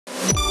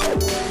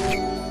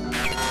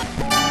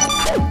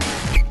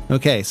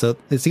Okay, so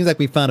it seems like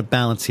we found a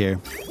balance here.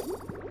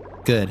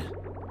 Good.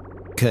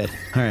 Good.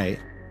 All right.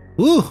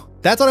 Woo!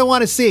 That's what I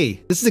want to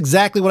see. This is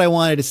exactly what I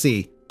wanted to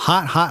see.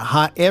 Hot, hot,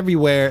 hot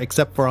everywhere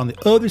except for on the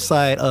other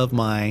side of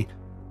my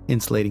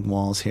insulating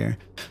walls here.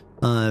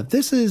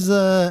 This is,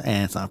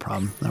 it's not a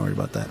problem. Not worried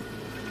about that.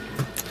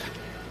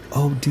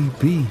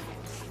 ODB.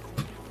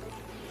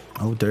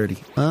 Oh, dirty.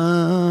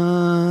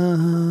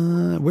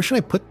 Where should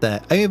I put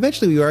that? I mean,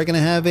 eventually we are going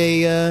to have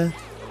a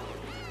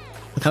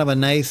kind of a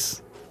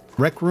nice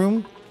rec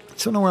room. I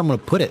just don't know where I'm going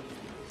to put it.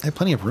 I have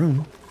plenty of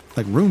room.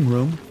 Like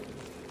room.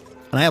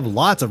 And I have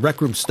lots of rec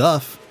room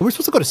stuff. We're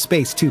supposed to go to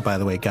space too, by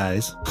the way,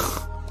 guys.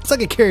 Let's not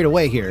get carried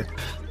away here.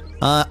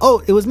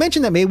 Oh, it was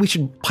mentioned that maybe we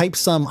should pipe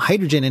some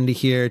hydrogen into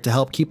here to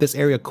help keep this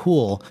area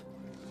cool.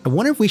 I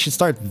wonder if we should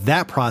start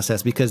that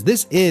process because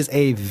this is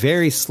a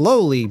very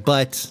slowly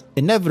but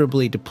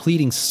inevitably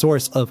depleting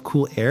source of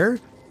cool air.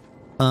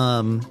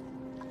 So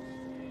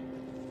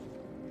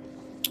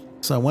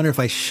I wonder if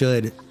I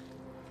should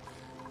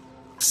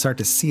start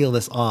to seal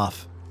this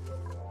off.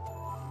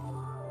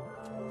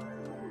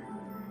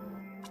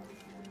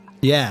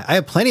 Yeah, I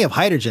have plenty of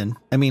hydrogen.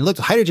 I mean, look,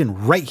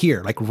 hydrogen right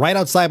here, like right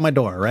outside my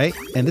door, right?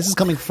 And this is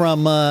coming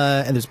from,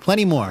 and there's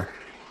plenty more.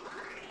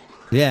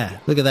 Yeah,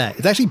 look at that.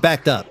 It's actually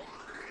backed up,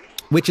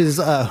 which is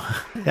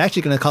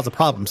actually going to cause a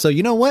problem. So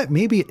you know what?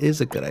 Maybe it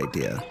is a good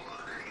idea.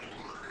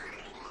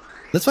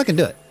 Let's fucking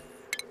do it.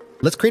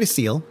 Let's create a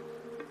seal.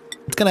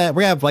 We're gonna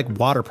have like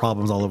water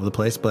problems all over the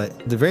place, but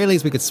at the very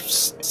least we could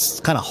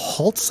kind of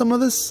halt some of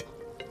this.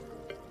 I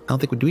don't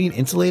think do we need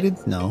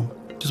insulated? No,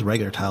 just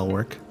regular tile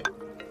work.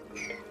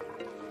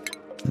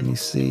 Let me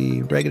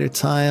see, regular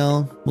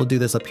tile. We'll do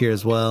this up here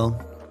as well.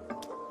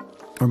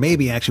 Or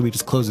maybe actually we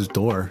just close this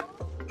door.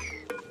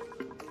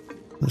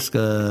 Let's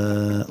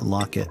go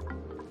lock it.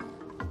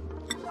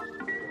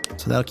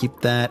 So that'll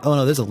keep that. Oh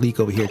no, there's a leak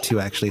over here too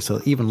actually.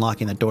 So even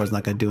locking that door is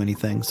not gonna do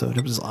anything. So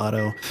it'll just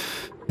auto.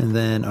 And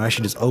then, or I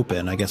should just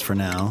open, I guess for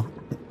now.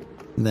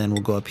 And then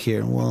we'll go up here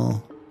and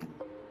we'll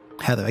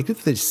have that. I could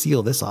just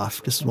seal this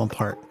off. This is one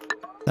part.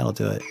 That'll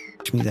do it.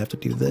 Which means I have to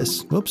do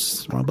this.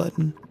 Whoops, wrong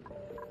button.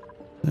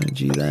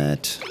 G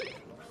that.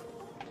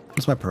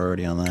 What's my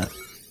priority on that?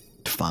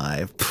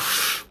 5.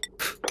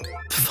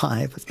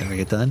 5. Let's never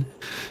get done.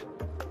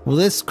 Will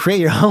this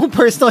create your own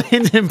personal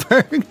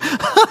Hindenburg?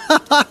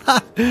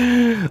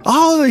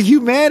 Oh, the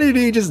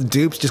humanity just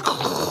dupes. Just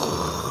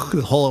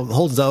the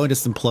whole zone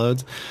just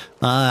implodes.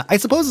 I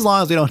suppose as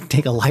long as we don't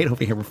take a light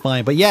over here, we're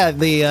fine. But yeah,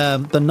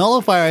 the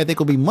nullifier I think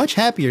will be much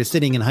happier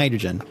sitting in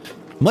hydrogen.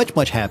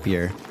 Much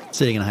happier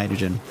sitting in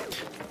hydrogen.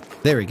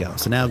 There we go.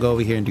 So now go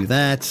over here and do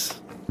that.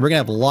 We're gonna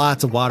have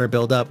lots of water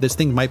build up. This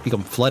thing might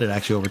become flooded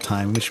actually over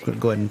time. We should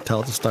go ahead and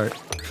tell them to start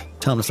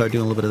doing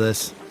a little bit of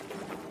this.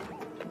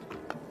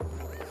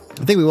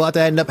 I think we will have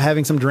to end up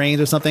having some drains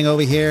or something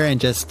over here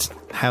and just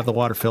have the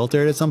water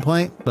filtered at some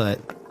point, but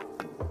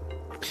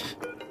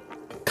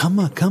come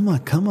on.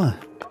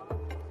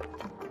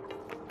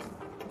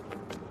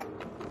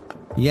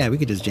 Yeah, we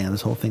could just jam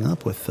this whole thing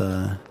up with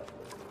who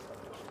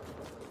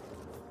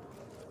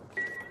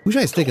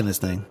should I stick in this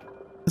thing?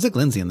 Let's stick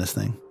Lindsay in this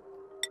thing.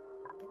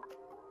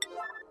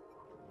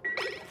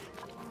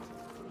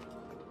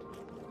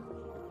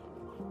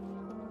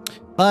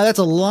 That's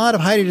a lot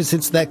of hydrogen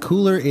since that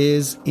cooler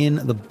is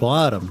in the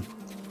bottom.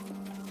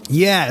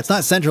 Yeah, it's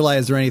not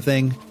centralized or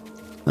anything.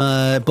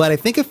 But I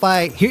think if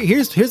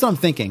here's what I'm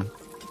thinking.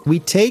 We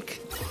take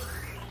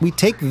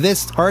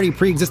this already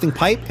pre-existing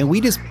pipe and we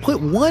just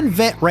put one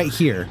vent right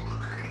here.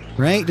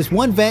 Right? Just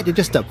one vent to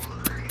just to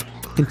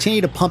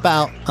continue to pump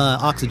out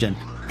oxygen.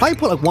 Probably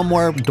put like one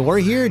more door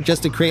here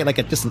just to create like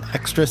just an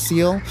extra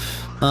seal.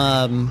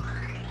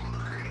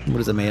 What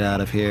is it made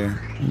out of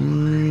here? I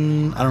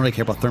don't really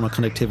care about thermal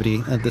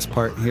conductivity at this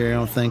part here, I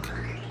don't think.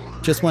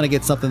 Just want to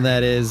get something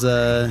that is,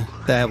 that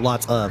I have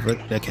lots of.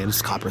 Okay,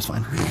 this copper is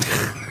fine.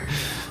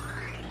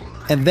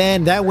 And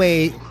then that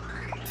way,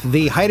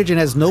 the hydrogen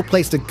has no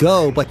place to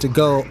go but to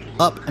go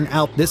up and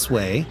out this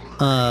way.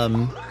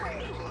 And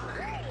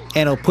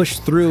it'll push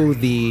through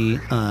the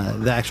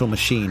actual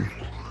machine.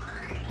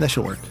 That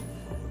should work.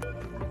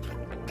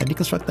 Can I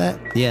deconstruct that?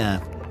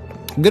 Yeah.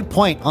 Good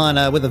point on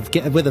with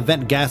a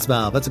vent gas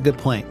valve. That's a good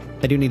point.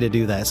 I do need to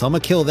do that. So I'm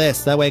gonna kill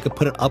this. That way I could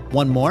put it up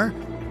one more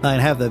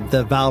and have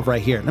the valve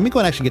right here. Let me go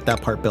and actually get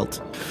that part built.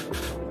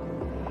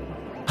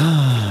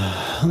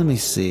 Let me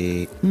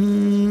see.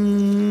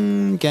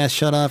 Gas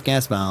shut off,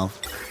 gas valve.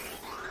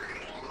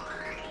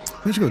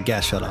 We should go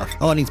gas shut off.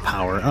 Oh, it needs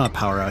power. I don't have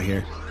power out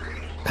here.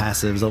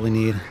 Passive is all we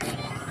need.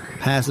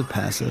 Passive.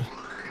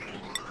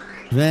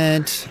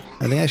 Vent.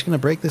 Are they actually gonna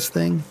break this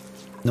thing?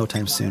 No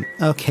time soon.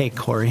 Okay,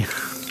 Corey.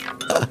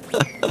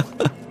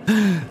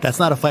 That's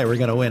not a fight we're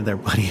gonna win there,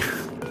 buddy.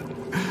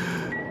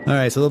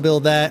 Alright, so we'll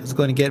build that. Let's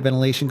go ahead and get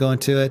ventilation going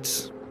to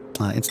it.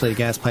 Insulated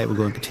gas pipe, we'll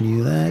go and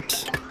continue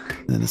that.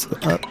 And then let's go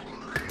up.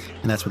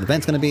 And that's where the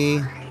vent's gonna be.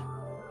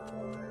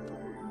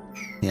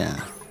 Yeah.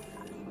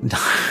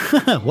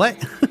 What?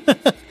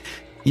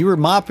 You were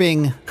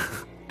mopping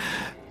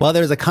Well,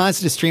 there's a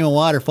constant stream of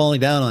water falling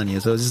down on you,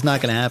 so it's just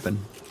not going to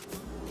happen.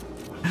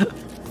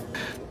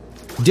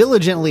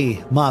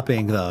 Diligently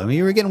mopping, though. I mean,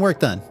 you were getting work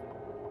done.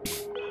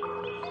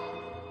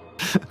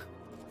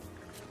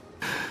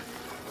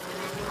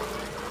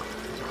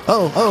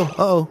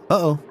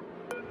 Uh-oh.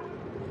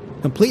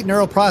 Complete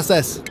neural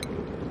process.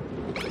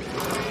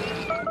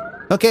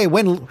 Okay,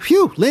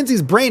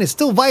 Lindsay's brain is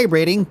still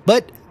vibrating,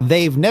 but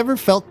they've never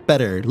felt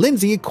better.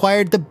 Lindsay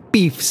acquired the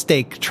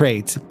beefsteak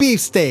traits.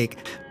 Beefsteak.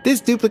 This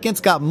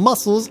duplicant's got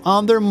muscles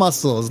on their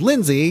muscles.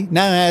 Lindsay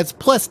now has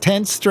plus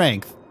 10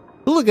 strength.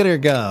 Look at her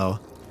go.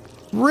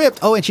 Ripped.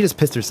 Oh, and she just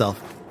pissed herself.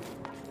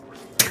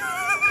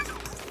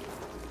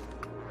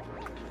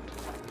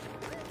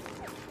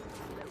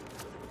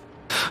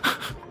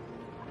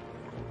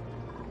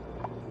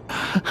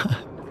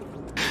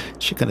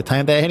 She couldn't have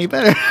timed that any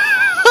better.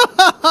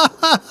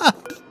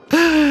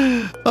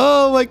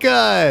 Oh my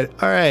god.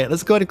 All right,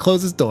 let's go ahead and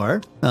close this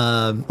door.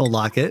 We'll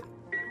lock it.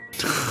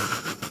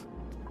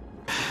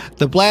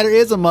 The bladder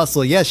is a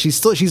muscle. Yes,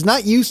 she's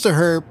not used to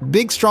her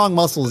big strong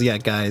muscles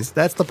yet, guys.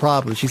 That's the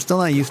problem. She's still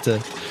not used to.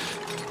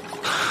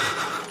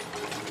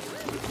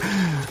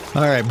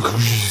 All right,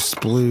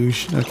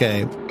 sploosh.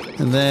 Okay,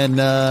 and then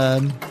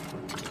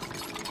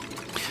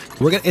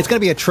it's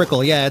gonna be a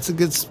trickle. Yeah, it's a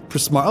good for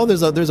smart. Oh,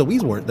 there's a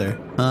Weezewort there.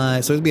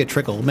 So it'll be a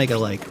trickle. We'll make it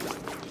like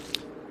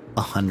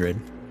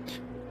 100,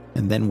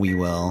 and then we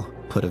will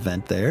put a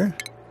vent there.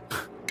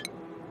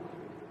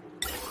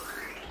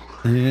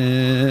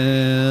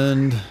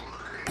 And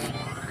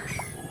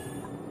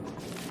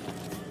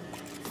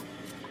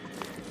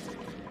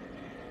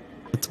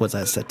what's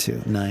that set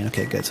to? 9.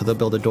 Okay, good. So they'll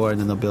build a door and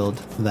then they'll build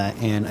that.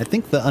 And I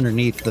think the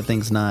underneath the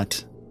thing's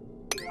not.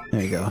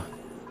 There you go.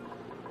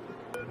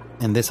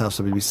 And this house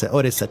will be set. Oh,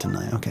 it is set to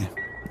 9. Okay,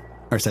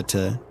 or set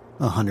to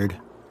 100.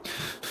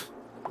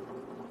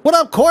 What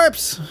up,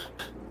 corpse?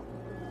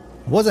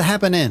 What's it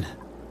happening?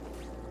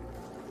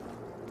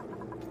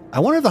 I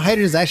wonder if the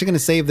hydrogen is actually going to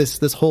save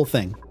this whole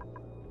thing.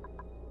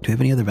 Do we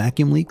have any other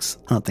vacuum leaks?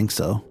 I don't think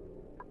so.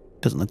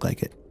 Doesn't look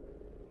like it.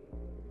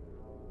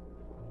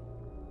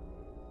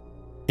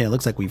 Yeah, it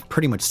looks like we've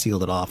pretty much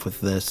sealed it off with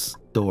this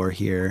door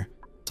here.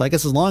 So I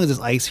guess as long as this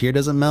ice here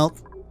doesn't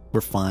melt, we're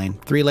fine.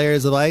 3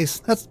 layers of ice.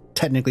 That's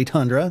technically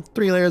tundra.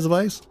 3 layers of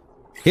ice.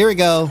 Here we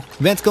go.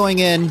 Vents going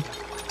in.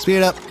 Speed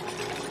it up.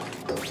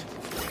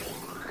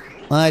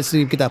 Let's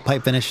get that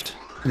pipe finished.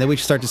 And then we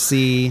should start to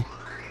see...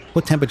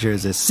 What temperature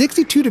is this?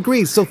 62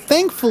 degrees. So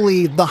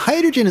thankfully, the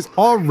hydrogen is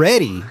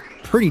already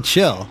pretty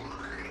chill.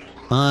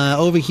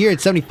 Over here,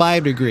 it's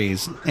 75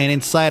 degrees. And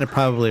inside, it's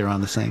probably around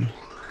the same.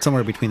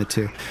 Somewhere between the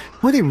two.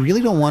 Boy, they really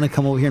don't want to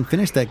come over here and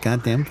finish that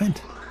goddamn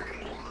vent.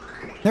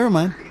 Never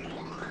mind.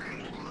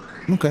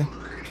 Okay.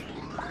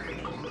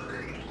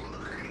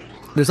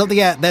 There's something,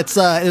 yeah, that's,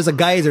 there's a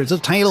geyser. It's a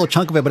tiny little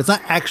chunk of it, but it's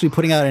not actually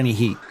putting out any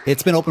heat.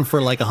 It's been open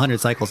for like 100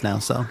 cycles now,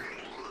 so.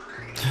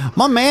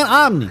 My man,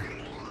 Omni.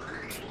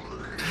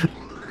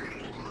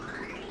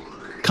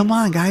 Come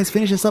on, guys,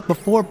 finish this up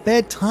before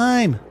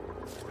bedtime.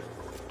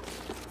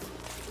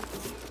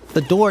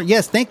 The door,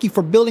 yes, thank you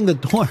for building the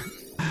door.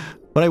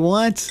 But I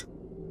want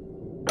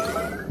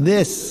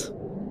this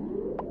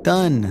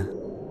done.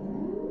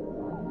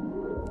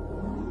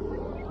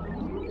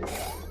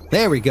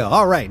 There we go.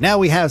 All right, now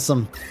we have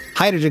some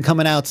hydrogen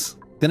coming out.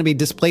 Gonna be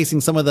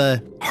displacing some of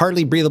the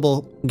hardly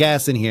breathable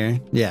gas in here.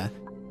 Yeah.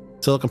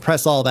 So it'll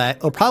compress all that.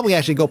 It'll probably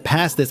actually go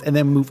past this and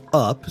then move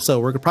up. So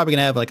we're probably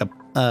gonna have like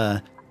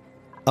a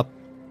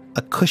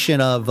cushion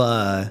of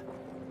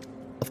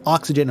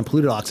oxygen and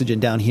polluted oxygen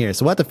down here.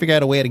 So we'll have to figure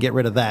out a way to get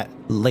rid of that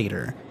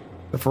later.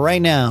 But for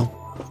right now,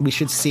 we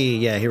should see.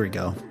 Yeah, here we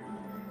go.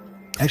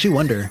 I actually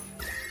wonder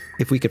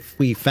if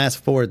we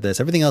fast forward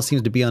this. Everything else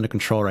seems to be under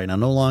control right now.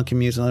 No long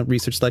commutes,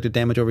 research selected,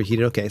 damage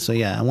overheated. Okay, so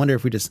yeah, I wonder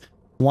if we just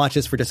watch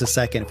this for just a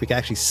second, if we can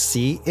actually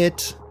see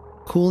it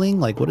cooling.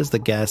 Like, what is the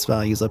gas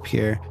values up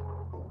here?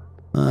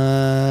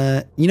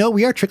 You know,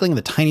 we are trickling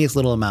the tiniest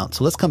little amount,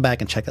 so let's come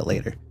back and check it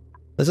later.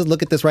 Let's just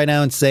look at this right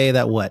now and say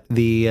that what?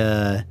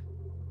 The,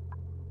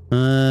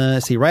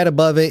 see, right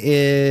above it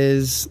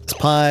is, let's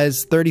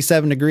pause,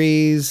 37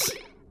 degrees,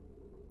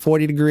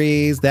 40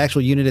 degrees. The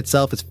actual unit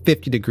itself is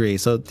 50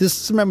 degrees. So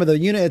just remember, the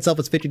unit itself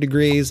is 50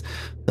 degrees.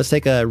 Let's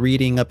take a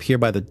reading up here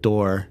by the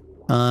door.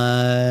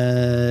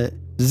 0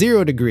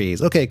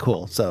 degrees. Okay,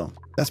 cool. So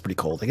that's pretty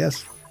cold, I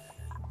guess.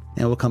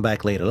 And we'll come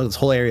back later. Look, this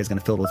whole area is going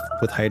to fill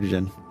with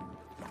hydrogen.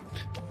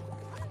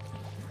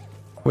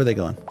 Where are they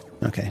going?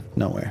 Okay,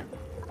 nowhere.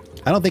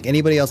 I don't think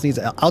anybody else needs,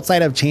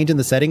 outside of changing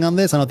the setting on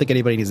this, I don't think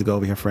anybody needs to go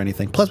over here for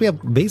anything. Plus, we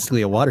have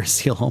basically a water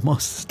seal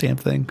almost. This damn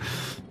thing.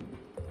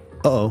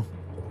 Uh-oh.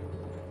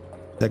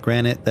 That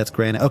granite? That's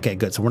granite. Okay,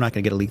 good. So we're not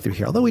going to get a leak through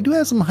here. Although we do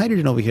have some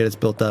hydrogen over here that's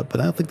built up,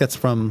 but I don't think that's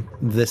from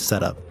this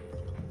setup.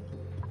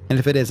 And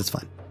if it is, it's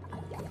fine.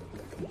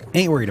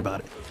 Ain't worried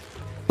about it.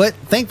 But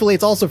thankfully,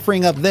 it's also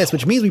freeing up this,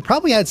 which means we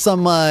probably had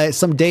some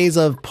days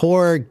of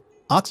poor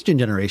oxygen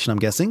generation, I'm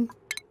guessing.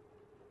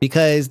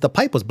 Because the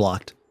pipe was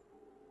blocked.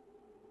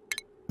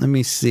 Let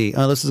me see.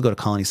 Let's just go to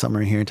Colony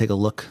Summary here and take a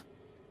look.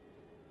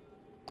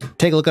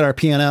 Take a look at our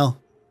P&L.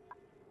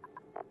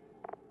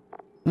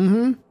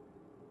 Mm-hmm.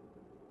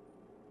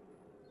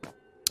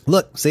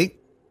 Look, see?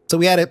 So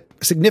we had a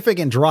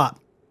significant drop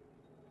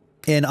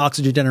in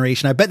oxygen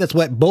generation. I bet that's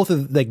what both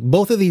of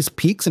these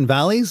peaks and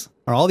valleys,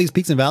 or all these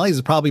peaks and valleys,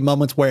 is probably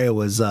moments where it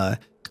was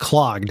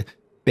clogged,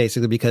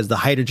 basically because the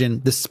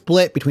hydrogen, the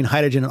split between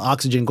hydrogen and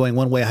oxygen going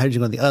one way,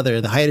 hydrogen going the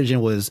other, the hydrogen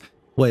was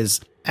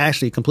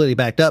actually completely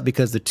backed up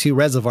because the two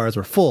reservoirs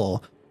were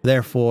full.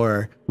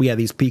 Therefore, we have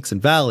these peaks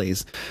and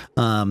valleys.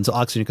 So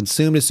oxygen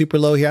consumed is super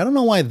low here. I don't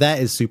know why that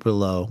is super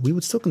low. We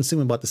would still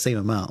consume about the same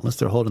amount unless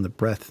they're holding their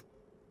breath.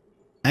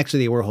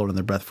 Actually, they were holding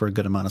their breath for a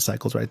good amount of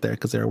cycles right there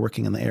because they were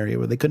working in the area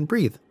where they couldn't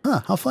breathe.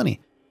 Huh, how funny.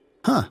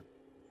 Huh.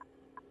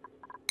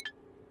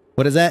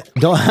 What is that?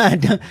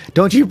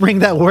 Don't you bring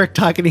that work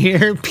talking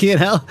here,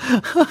 P&L?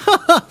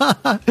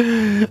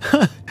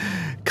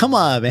 Come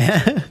on,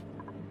 man.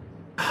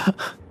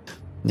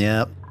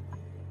 Yep.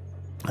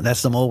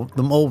 That's them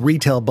old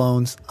retail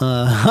bones.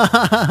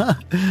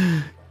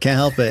 Can't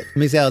help it. Let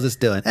me see how this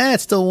doing.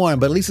 It's still warm,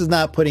 but at least it's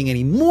not putting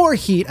any more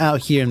heat out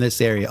here in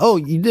this area. Oh,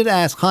 you did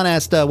ask. Han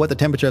asked what the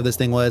temperature of this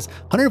thing was.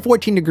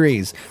 114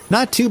 degrees.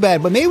 Not too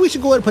bad, but maybe we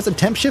should go ahead and put some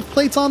temp shift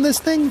plates on this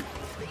thing.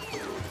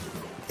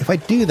 If I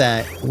do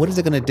that, what is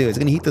it going to do? Is it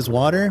going to heat this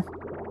water?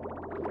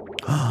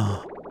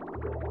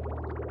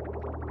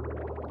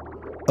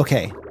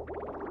 Okay.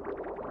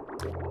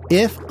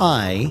 If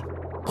I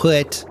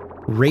put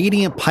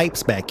radiant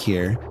pipes back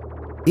here,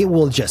 it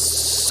will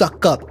just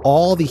suck up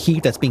all the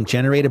heat that's being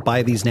generated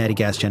by these natty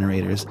gas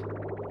generators.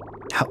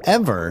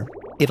 However,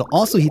 it'll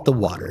also heat the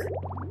water.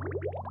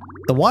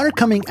 The water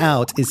coming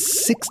out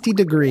is 60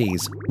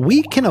 degrees.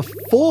 We can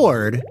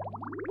afford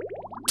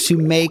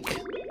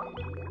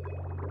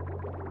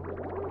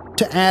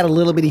to add a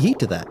little bit of heat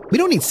to that. We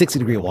don't need 60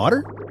 degree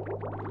water.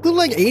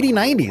 Like 80,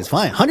 90 is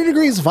fine. 100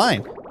 degrees is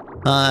fine.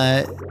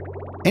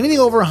 Anything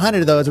over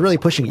 100 though is really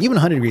pushing. Even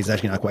 100 degrees is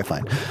actually not quite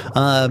fine.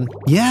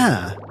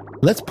 Yeah.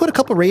 Let's put a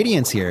couple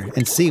radiants here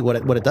and see what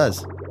it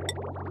does.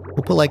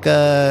 We'll put like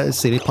let's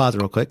see, pause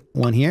real quick.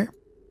 One here,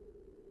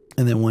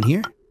 and then one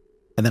here,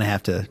 and then I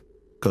have to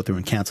go through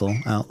and cancel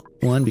out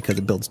one because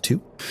it builds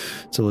two.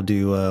 So we'll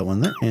do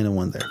one there and a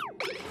one there.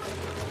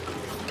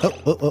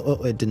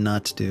 Oh! It did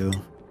not do.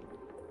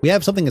 We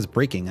have something that's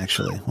breaking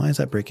actually. Why is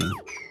that breaking?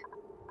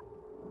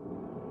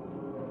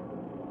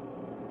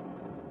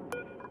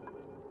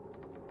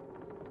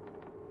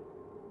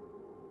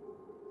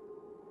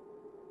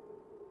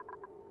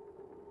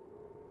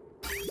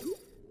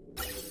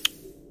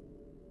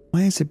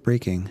 Why is it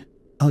breaking?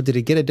 Oh, did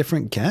it get a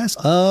different gas?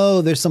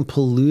 Oh, there's some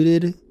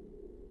polluted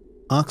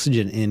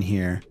oxygen in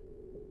here.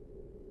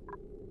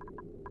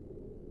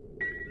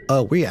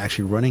 Oh, we're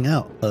actually running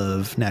out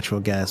of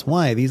natural gas.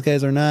 Why? These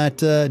guys are not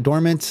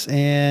dormant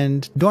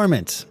and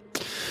dormant.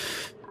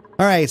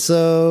 All right,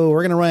 so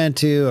we're going to run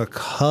into a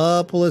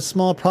couple of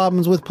small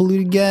problems with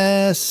polluted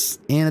gas,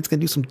 and it's going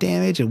to do some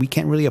damage, and we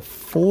can't really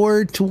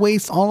afford to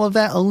waste all of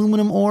that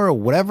aluminum ore or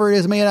whatever it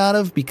is made out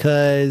of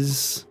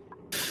because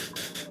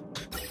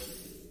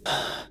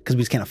we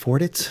just can't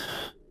afford it.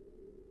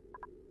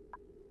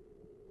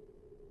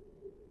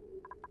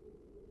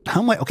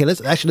 How much? Okay, let's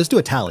do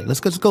a tally.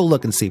 Let's go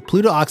look and see.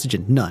 Polluted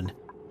oxygen, none.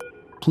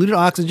 Polluted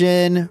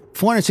oxygen,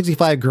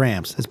 465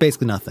 grams. That's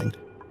basically nothing.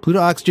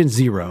 Polluted oxygen,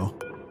 0.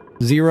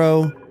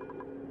 0.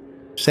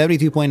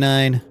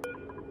 72.9.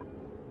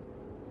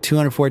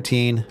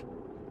 214.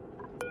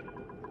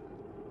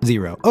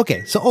 0.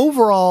 Okay, so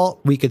overall,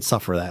 we could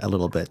suffer that a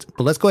little bit.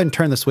 But let's go ahead and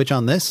turn the switch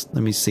on this.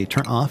 Let me see.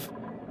 Turn off.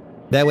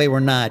 That way we're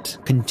not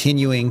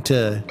continuing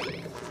to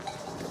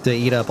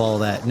eat up all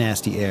that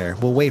nasty air.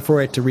 We'll wait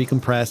for it to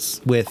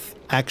recompress with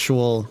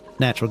actual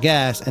natural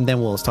gas, and then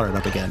we'll start it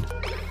up again.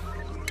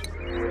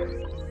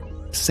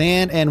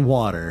 Sand and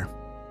water.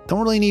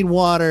 Don't really need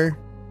water.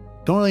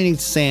 Don't really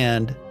need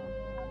sand.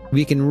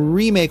 We can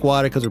remake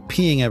water because we're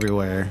peeing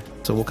everywhere.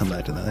 So we'll come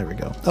back to that. There we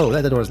go. Oh,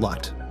 that door is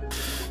locked.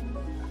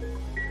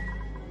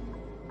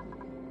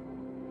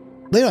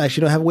 They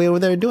don't have a way over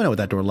there doing it with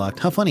that door locked.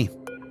 How funny.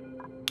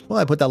 Well,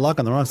 I put that lock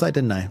on the wrong side,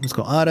 didn't I? Let's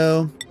go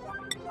auto.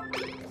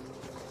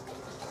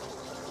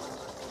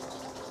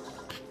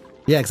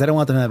 Yeah, because I don't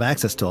want them to have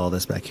access to all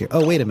this back here.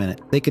 Oh, wait a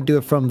minute. They could do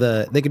it from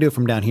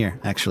down here,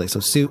 actually. So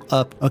suit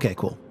up. Okay,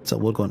 cool. So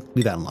we'll go and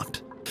leave that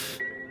unlocked.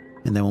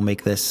 And then we'll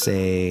make this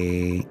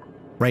a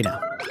right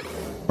now.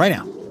 Right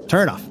now.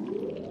 Turn it off.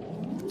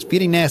 It's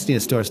feeding nasty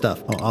to store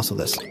stuff. Oh, also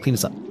this. Clean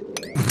this up.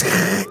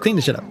 Clean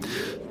this shit up.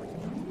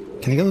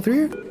 Can I go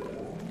through here?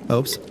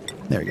 Oops.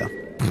 There we go.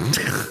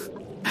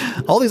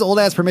 All these old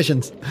ass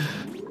permissions.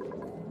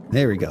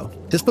 There we go.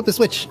 Just flip the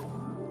switch.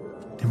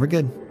 And we're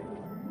good.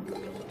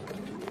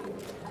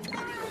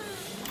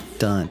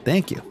 Done.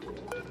 Thank you.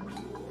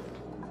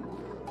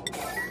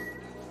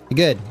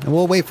 Good. And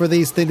we'll wait for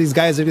these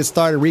guys to get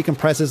started,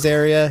 recompress this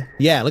area.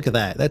 Yeah, look at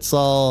that. That's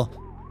all.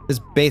 It's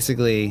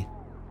basically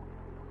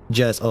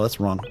just. Oh, that's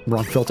wrong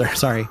filter.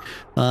 Sorry.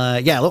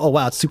 Yeah. Oh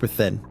wow, it's super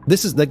thin.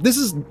 This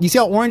is. You see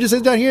how orange this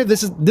is down here?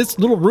 This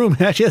little room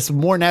actually has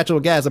more natural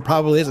gas than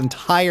probably this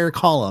entire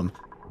column.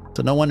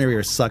 So no wonder we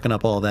were sucking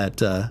up all that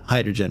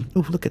hydrogen.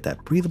 Ooh, look at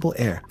that breathable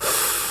air.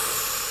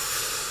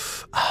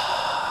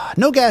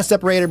 No gas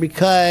separator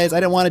because I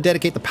didn't want to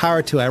dedicate the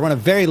power to it. I run a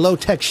very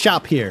low-tech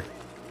shop here.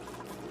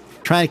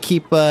 Trying to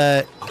keep,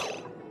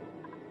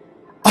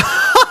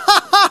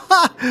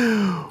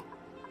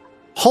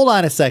 Hold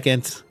on a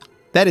second.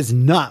 That is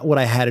not what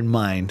I had in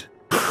mind.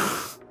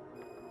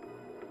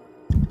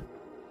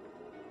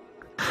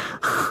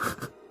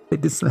 I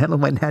dismantled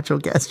my natural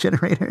gas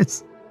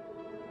generators.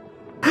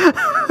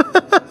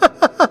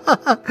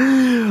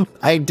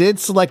 I did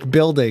select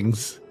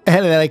buildings,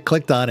 and then I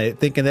clicked on it,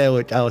 thinking that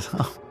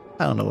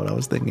I don't know what I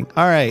was thinking.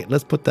 All right,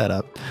 let's put that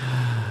up.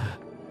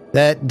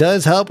 That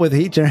does help with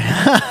heat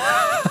generation.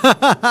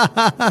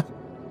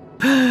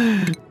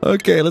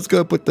 Okay, let's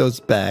go put those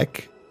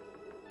back.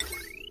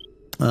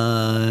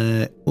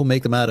 We'll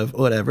make them out of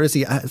whatever.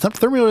 See, some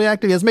thermally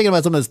reactive. Let's make them out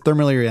of something that's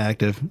thermally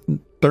reactive.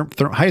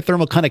 High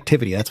thermal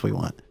conductivity. That's what we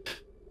want.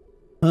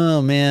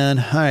 Oh man.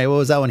 All right. What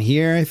was that one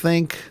here? I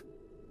think.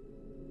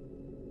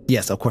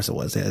 Yes, of course it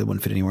was. Yeah, it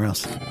wouldn't fit anywhere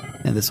else.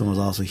 And this one was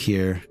also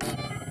here.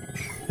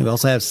 We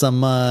also have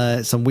some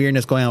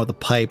weirdness going on with the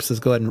pipes.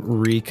 Let's go ahead and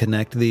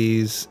reconnect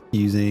these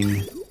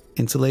using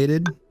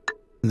insulated,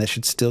 and that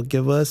should still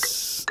give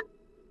us.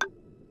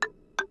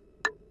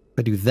 If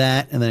I do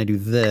that, and then I do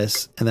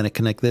this, and then I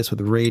connect this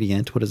with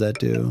radiant, what does that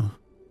do?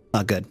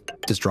 Oh, good.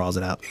 Just draws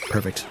it out.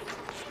 Perfect.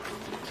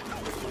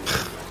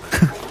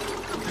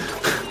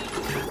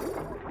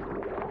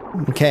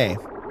 Okay.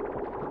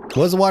 What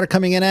was the water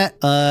coming in at?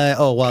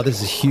 Oh, wow,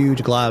 this is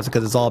huge globs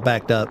because it's all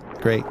backed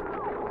up. Great.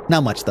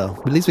 Not much, though.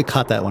 At least we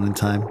caught that one in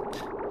time.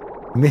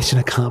 Mission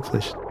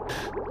accomplished.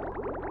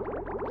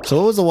 So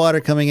what was the water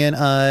coming in?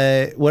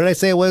 What did I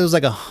say? It was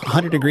like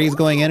 100 degrees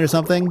going in or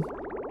something?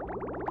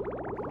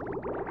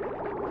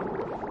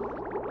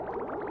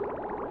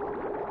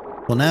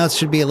 Well, now it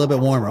should be a little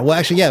bit warmer. Well,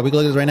 actually, yeah, we can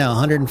look at this right now.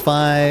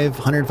 105,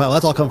 105. Well,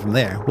 that's all coming from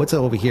there. What's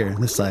over here,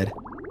 this side?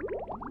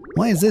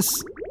 Why is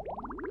this?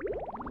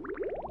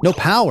 No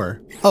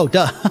power. Oh,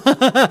 duh.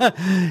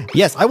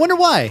 Yes, I wonder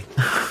why.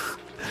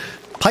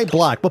 Pipe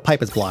blocked. What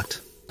pipe is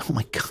blocked? Oh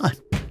my god.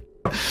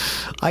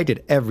 I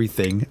did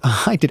everything.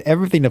 I did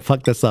everything to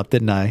fuck this up,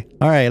 didn't I?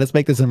 All right, let's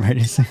make this an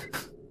emergency.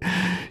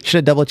 Should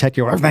have double checked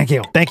your work. Thank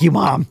you. Thank you,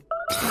 Mom.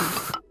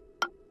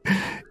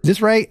 Is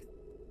this right?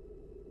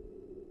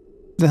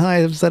 Is that how I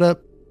have set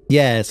up?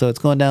 Yeah, so it's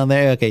going down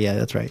there. Okay, yeah,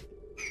 that's right.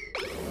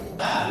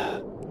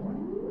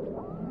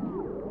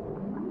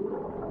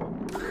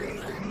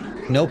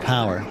 No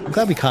power. I'm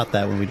glad we caught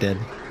that when we did.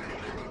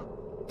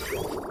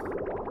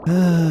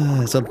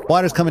 So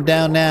water's coming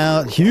down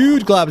now.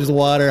 Huge globs of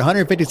water.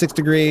 156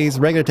 degrees.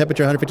 Regular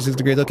temperature, 156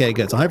 degrees. Okay,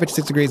 good. So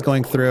 156 degrees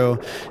going through.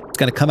 It's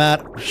going to come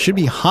out. Should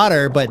be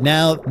hotter, but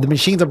now the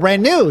machines are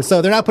brand new,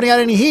 so they're not putting out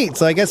any heat.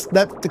 So I guess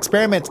that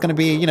experiment's going to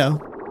be, you know...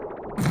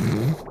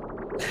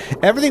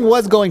 Everything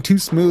was going too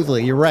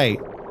smoothly. You're right.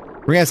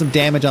 We're going to have some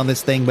damage on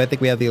this thing, but I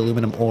think we have the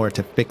aluminum ore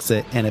to fix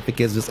it. And if it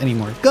gives us any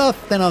more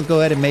guff, then I'll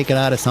go ahead and make it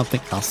out of something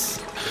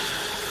else.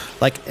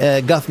 Like,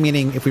 guff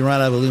meaning if we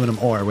run out of aluminum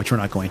ore, which we're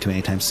not going to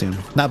anytime soon.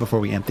 Not before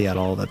we empty out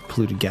all the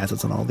polluted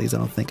gases and all these, I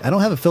don't think. I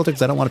don't have a filter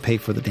because I don't want to pay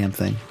for the damn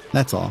thing.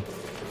 That's all.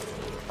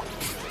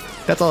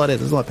 That's all it is.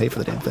 I just want to pay for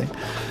the damn thing.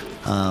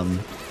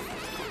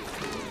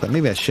 But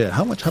maybe I should.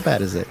 How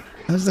bad is it?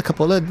 There's a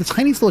couple of the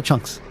tiniest little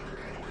chunks.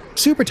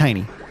 Super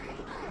tiny.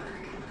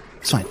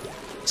 It's fine.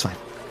 It's fine.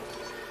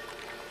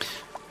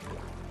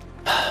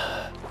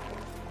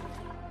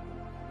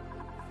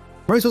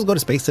 Were we supposed to go to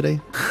space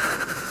today?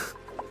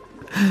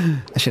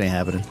 That shit ain't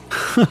happening.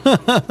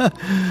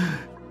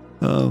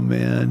 Oh,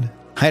 man.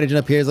 Hydrogen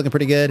up here is looking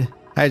pretty good.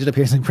 Hydrogen up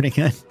here is looking pretty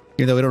good.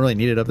 Even though we don't really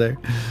need it up there.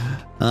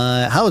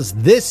 How is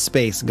this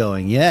space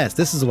going? Yes,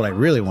 this is what I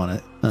really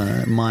want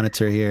to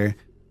monitor here.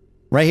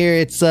 Right here,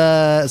 it's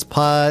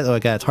pod. Oh,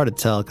 God, it's hard to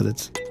tell because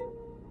it's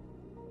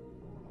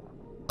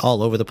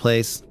all over the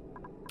place.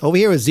 Over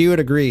here was 0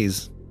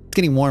 degrees. It's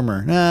getting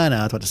warmer. No,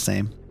 it's about the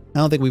same. I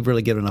don't think we've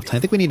really given enough time. I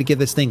think we need to give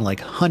this thing like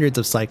hundreds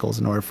of cycles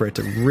in order for it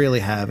to really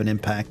have an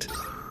impact.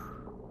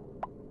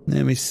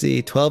 Let me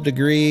see. 12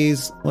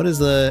 degrees. What is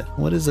it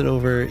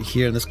over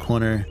here in this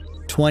corner?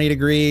 20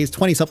 degrees,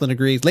 20 something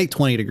degrees, late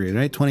 20 degrees,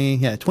 right?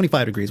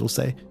 25 degrees, we'll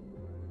say.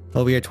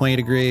 Over here, 20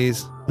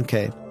 degrees.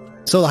 Okay.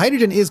 So the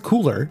hydrogen is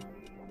cooler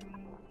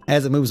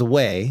as it moves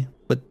away.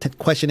 But the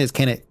question is,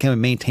 can it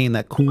maintain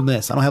that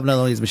coolness? I don't have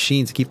another one of these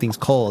machines to keep things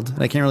cold.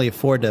 And I can't really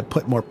afford to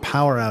put more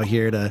power out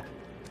here to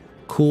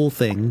cool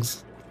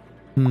things.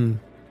 You'll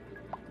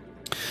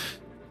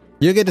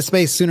get to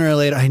space sooner or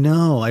later. I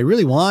know. I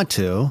really want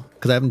to,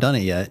 because I haven't done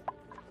it yet.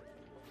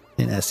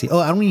 In SC. Oh,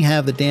 I don't even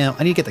have the damn...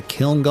 I need to get the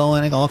kiln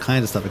going. I got all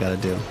kinds of stuff I gotta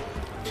do.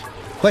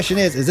 Question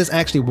is this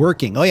actually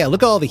working? Oh yeah,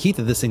 look at all the heat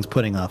that this thing's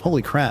putting off.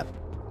 Holy crap.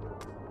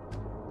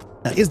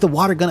 Now, is the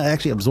water gonna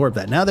actually absorb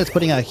that? Now that it's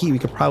putting out heat, we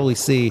could probably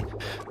see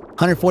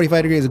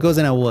 145 degrees. It goes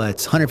in at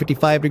what?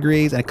 155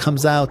 degrees, and it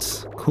comes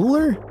out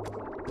cooler?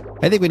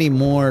 I think we need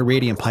more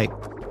radiant pipe.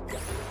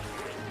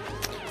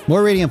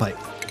 More radiant pipe.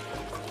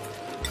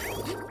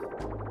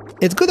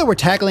 It's good that we're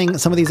tackling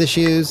some of these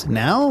issues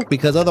now,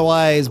 because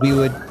otherwise we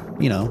would,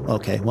 you know,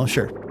 okay, well,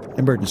 sure.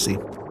 Emergency.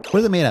 What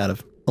is it made out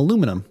of?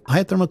 Aluminum.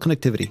 High thermal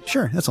conductivity.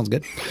 Sure, that sounds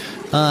good.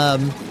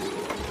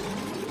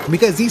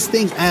 Because these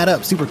things add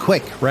up super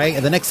quick, right?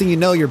 And the next thing you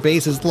know, your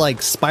base is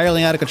like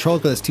spiraling out of control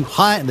because it's too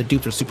hot and the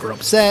dupes are super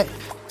upset.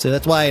 So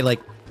that's why, like,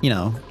 you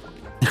know,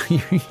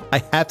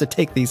 I have to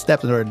take these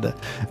steps in order to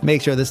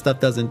make sure this stuff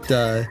doesn't,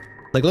 like,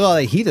 look at all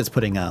that heat it's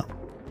putting out.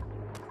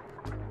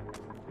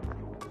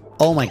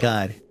 Oh my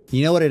God.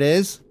 You know what it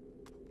is?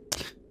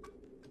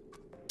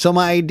 So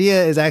my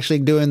idea is actually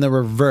doing the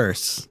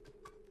reverse.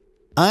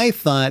 I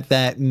thought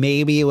that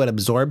maybe it would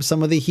absorb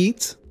some of the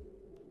heat.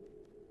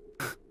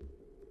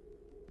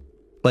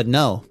 But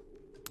no,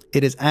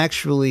 it is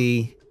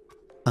actually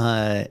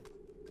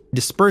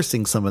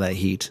dispersing some of that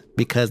heat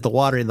because the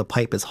water in the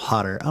pipe is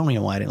hotter. I don't even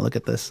know why I didn't look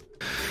at this.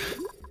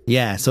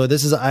 Yeah, so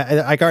this is,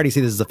 I can already see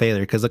this is a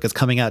failure because look, it's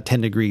coming out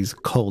 10 degrees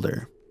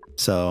colder.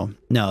 So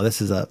no, this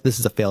is a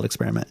failed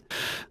experiment.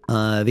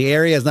 The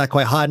area is not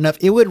quite hot enough.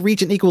 It would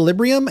reach an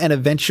equilibrium and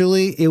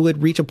eventually it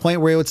would reach a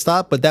point where it would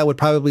stop, but that would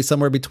probably be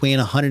somewhere between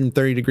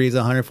 130 degrees and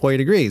 140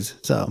 degrees.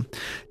 So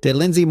did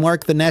Lindsay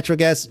mark the natural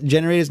gas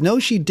generators? No,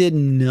 she did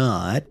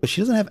not, but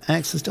she doesn't have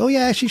access to, oh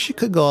yeah, actually she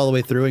could go all the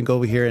way through and go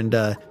over here and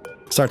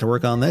start to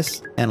work on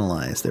this.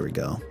 Analyze, there we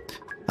go.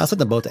 I'll set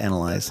them both to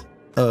analyze.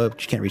 Oh,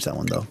 she can't reach that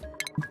one though.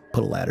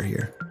 Put a ladder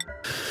here.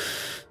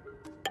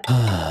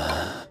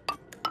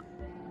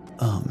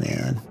 Oh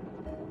man,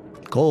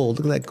 gold,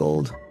 look at that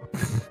gold.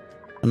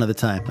 Another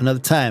time,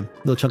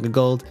 little chunk of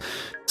gold.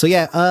 So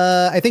yeah,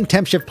 I think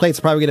temp shift plates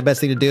are probably the best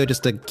thing to do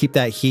just to keep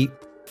that heat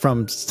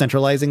from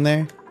centralizing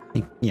there.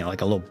 You know, like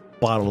a little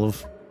bottle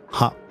of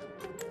hot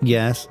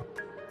gas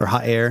or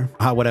hot air,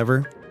 hot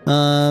whatever.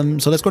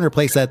 So let's go and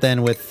replace that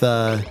then with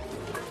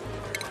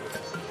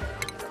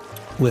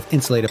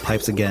insulated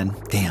pipes again.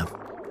 Damn.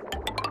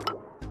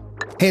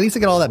 Hey, at least I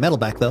get all that metal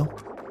back though.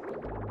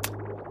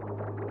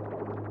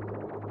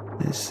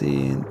 Let's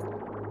see.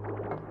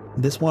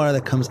 This water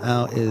that comes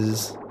out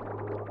is...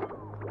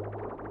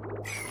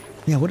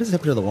 Yeah, what is the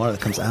temperature of the water that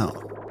comes out?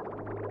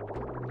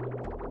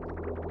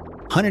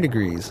 100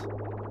 degrees.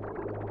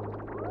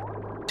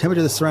 Temperature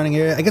of the surrounding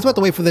area. I guess we'll have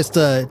to wait for this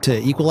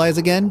to equalize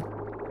again.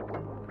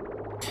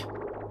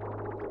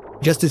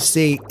 Just to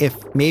see if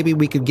maybe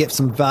we could get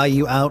some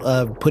value out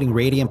of putting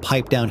radiant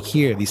pipe down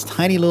here. These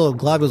tiny little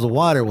globules of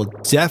water will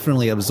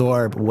definitely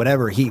absorb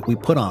whatever heat we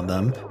put on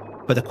them.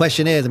 But the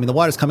question is, I mean, the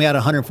water's coming out at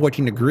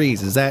 114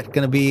 degrees. Is that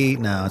going to be...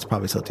 No, it's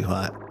probably still too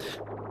hot.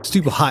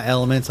 Stupid hot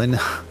elements, I know.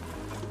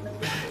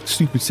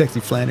 Stupid sexy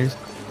Flanders.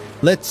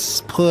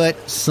 Let's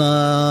put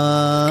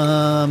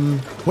some...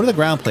 What are the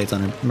ground plates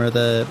under? Or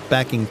the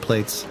backing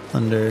plates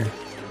under?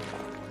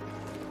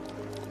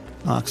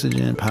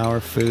 Oxygen, power,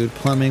 food,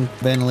 plumbing,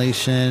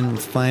 ventilation,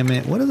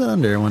 refinement. What is it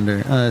under? I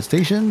wonder.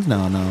 Stations?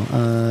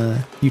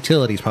 No.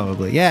 Utilities,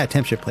 probably. Yeah,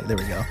 temp shift plate. There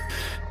we go.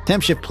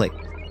 Temp shift plate.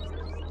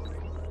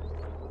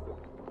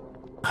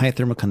 High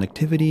thermal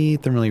conductivity,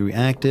 thermally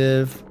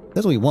reactive.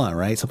 That's what we want,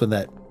 right? Something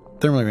that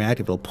thermally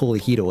reactive will pull the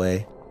heat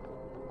away.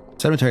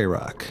 Sedimentary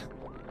rock.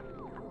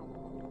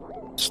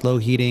 Slow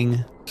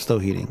heating, slow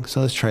heating. So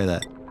let's try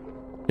that.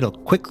 It'll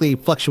quickly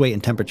fluctuate in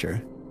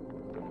temperature.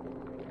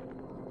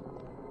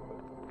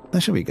 That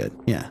should be good,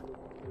 yeah.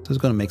 So it's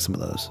going to make some of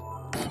those.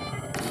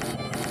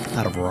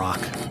 Out of rock.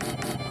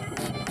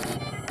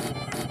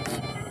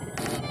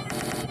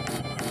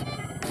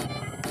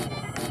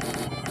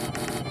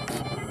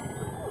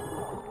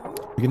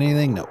 You get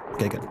anything? No.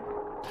 Okay, good.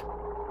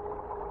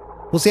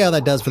 We'll see how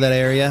that does for that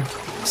area.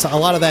 So a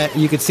lot of that,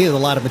 you can see there's a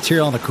lot of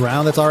material on the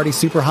ground that's already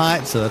super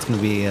hot, so that's going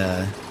to be,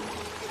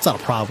 it's not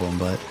a problem,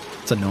 but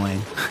it's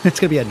annoying. It's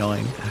going to be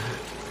annoying.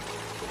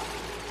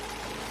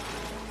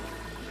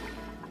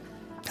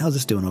 How's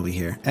this doing over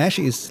here?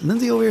 Actually, is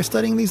Lindsay over here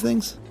studying these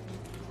things?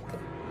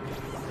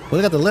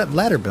 Well, they got the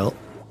ladder built.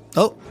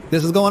 Oh,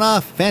 this is going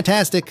off.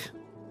 Fantastic.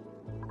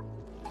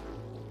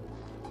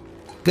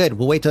 Good.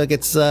 We'll wait till it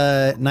gets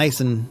nice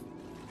and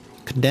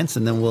condensed,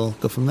 and then we'll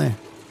go from there.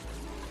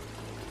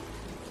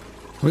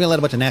 We're gonna let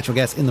a bunch of natural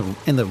gas in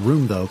the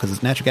room though,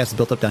 because natural gas is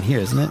built up down here,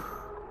 isn't it?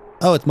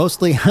 Oh, it's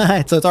mostly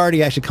so it's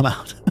already actually come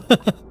out.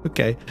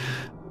 Okay.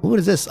 What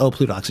is this? Oh,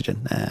 polluted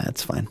oxygen.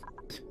 That's fine.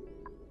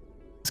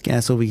 This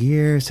gas over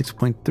here,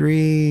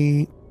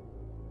 6.3.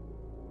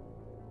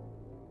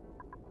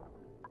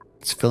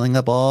 It's filling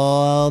up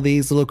all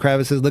these little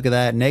crevices. Look at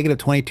that. Negative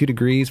 22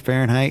 degrees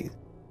Fahrenheit.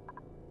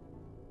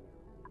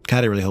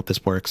 God, I really hope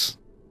this works.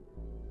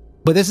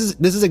 But this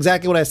is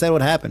exactly what I said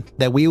would happen.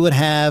 That we would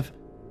have...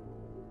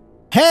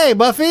 Hey,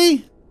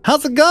 Buffy!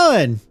 How's it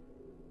going?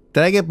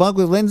 Did I get bunked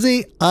with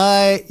Lindsay?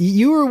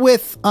 You were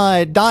with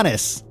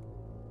Donis.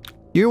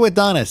 You were with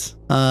Donis.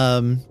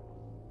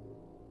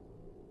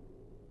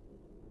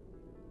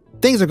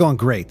 Things are going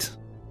great.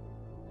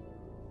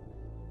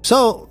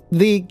 So,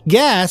 the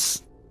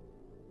gas...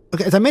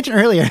 Okay, as I mentioned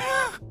earlier...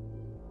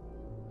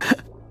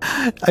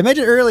 I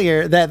mentioned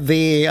earlier that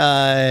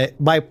the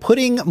by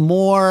putting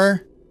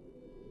more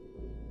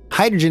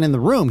hydrogen in the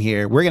room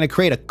here, we're going to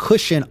create a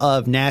cushion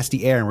of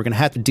nasty air, and we're going to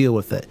have to deal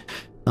with it.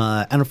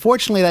 And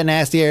unfortunately, that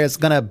nasty air is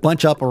going to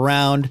bunch up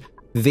around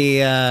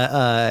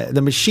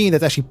the machine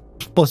that's actually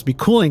supposed to be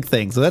cooling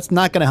things, so that's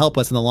not going to help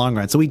us in the long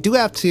run. So we do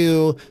have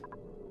to,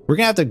 we're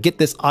going to have to get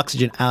this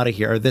oxygen out of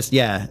here, or this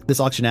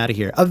oxygen out of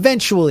here.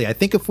 Eventually, I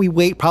think if we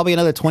wait probably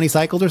another 20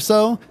 cycles or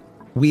so,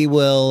 we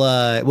will,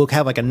 we'll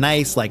have like a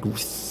nice, like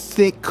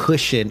thick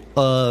cushion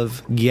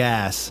of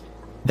gas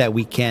that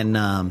we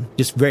can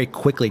just very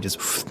quickly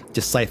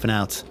just siphon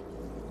out.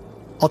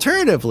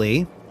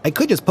 Alternatively, I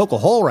could just poke a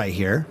hole right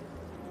here.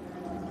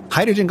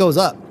 Hydrogen goes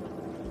up.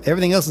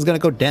 Everything else is going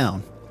to go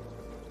down.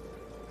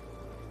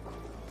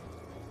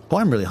 Oh,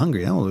 I'm really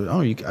hungry. I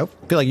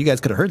feel like you guys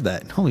could have heard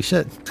that. Holy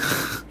shit.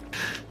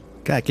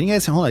 God, can you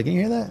guys hold on? Can you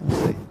hear that?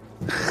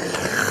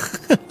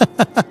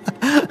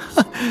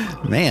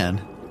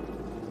 Man.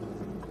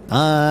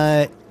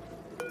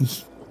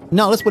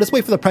 No, let's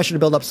wait for the pressure to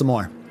build up some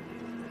more.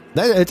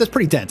 That's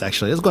pretty dense,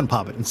 actually. Let's go and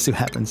pop it and see what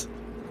happens.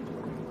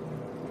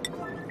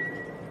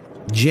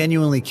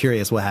 Genuinely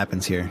curious what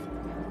happens here.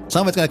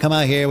 Some of it's gonna come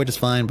out here, which is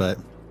fine, but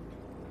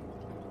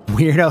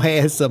weirdo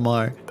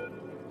ASMR.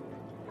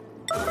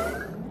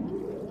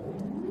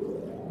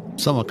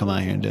 Some will come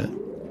out here and do it.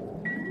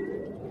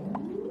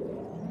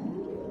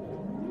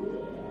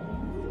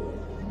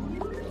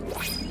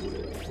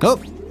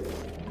 Oh!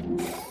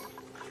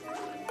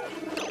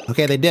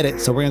 Okay, they did it,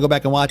 so we're gonna go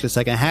back and watch a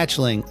second.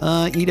 Hatchling,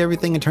 eat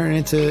everything and turn it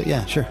into,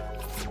 yeah, sure.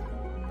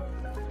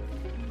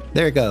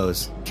 There it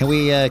goes. Can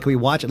we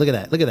watch it? Look at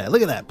that, look at that,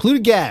 look at that.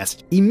 Polluted gas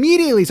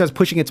immediately starts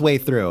pushing its way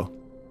through.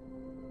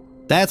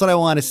 That's what I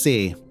want to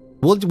see.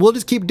 We'll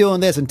just keep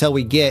doing this until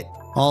we get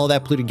all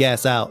that polluted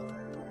gas out.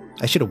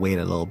 I should have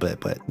waited a little bit,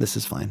 but this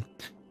is fine.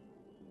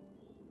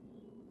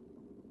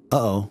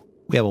 Uh-oh.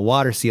 We have a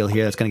water seal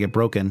here that's gonna get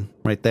broken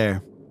right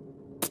there.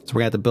 So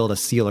we're gonna have to build a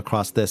seal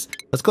across this.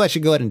 Let's go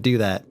ahead and do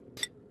that.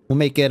 We'll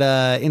make it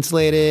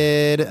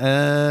insulated,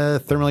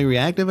 thermally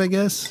reactive, I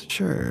guess.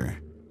 Sure.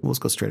 We'll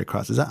just go straight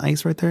across. Is that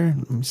ice right there?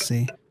 Let me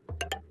see.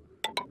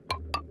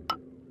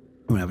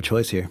 We don't have a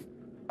choice here.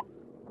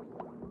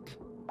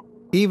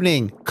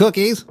 Evening.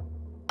 Cookies.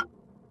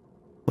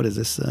 What is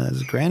this? Is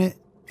this granite?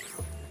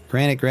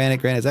 Granite.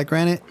 Is that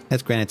granite?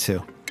 That's granite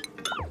too.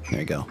 There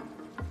you go.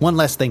 One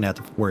less thing to have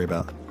to worry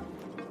about.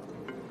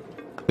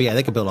 But yeah,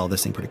 they could build all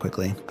this thing pretty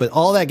quickly. But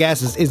all that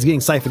gas is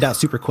getting siphoned out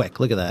super quick.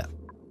 Look at that.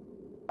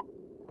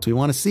 So we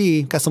want to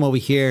see. Got some over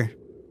here.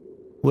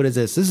 What is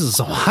this? This is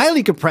some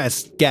highly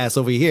compressed gas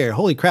over here.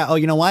 Holy crap. Oh,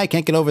 you know why? I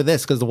can't get over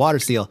this because the water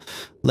seal.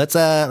 Let's go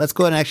ahead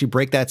and actually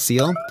break that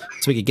seal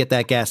so we can get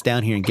that gas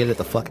down here and get it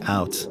the fuck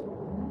out.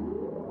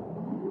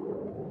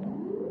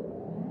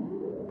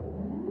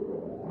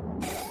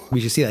 We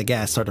should see that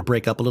gas start to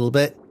break up a little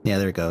bit. Yeah,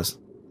 there it goes.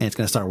 And it's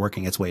going to start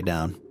working its way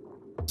down.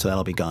 So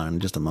that'll be gone in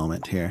just a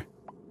moment here.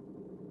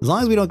 As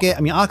long as we don't get, I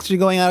mean, oxygen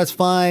going out is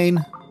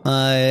fine.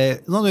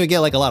 As long as we get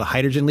like a lot of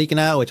hydrogen leaking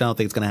out, which I don't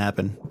think is going to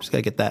happen. Just got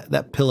to get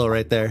that pillow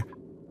right there. A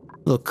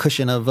little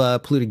cushion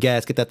of polluted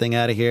gas. Get that thing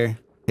out of here.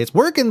 It's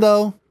working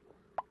though.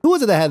 Who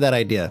was it that had that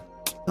idea?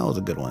 That was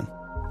a good one.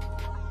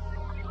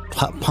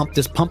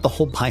 Just pump the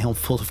whole biome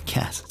full of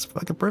gas. It's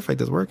fucking perfect.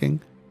 It's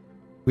working.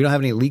 We don't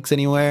have any leaks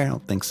anywhere. I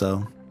don't think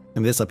so. I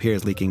mean, this up here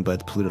is leaking,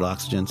 but it's polluted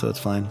oxygen, so it's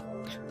fine.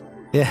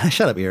 Yeah,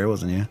 shut up, here. It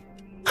wasn't you.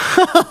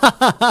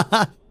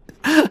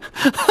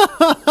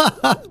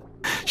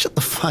 Shut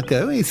the fuck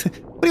up.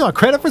 What do you want,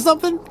 credit for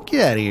something?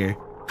 Get out of here.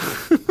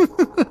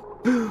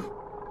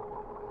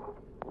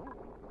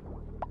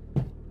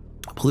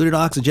 Polluted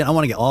oxygen. I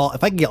want to get all,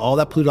 if I can get all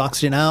that polluted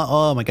oxygen out,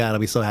 oh my god, I'll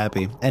be so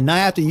happy. And now I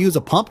have to use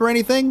a pump or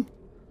anything?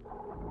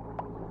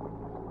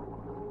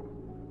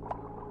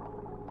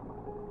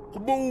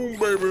 Boom,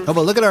 baby. Oh,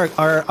 but look at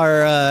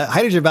our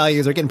hydrogen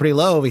values are getting pretty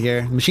low over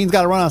here. The machine's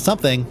got to run on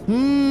something.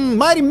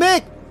 Mighty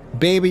Mick!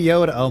 Baby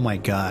Yoda. Oh my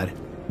god.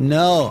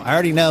 No, I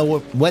already know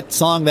what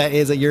song that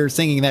is that you're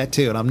singing that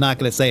to, and I'm not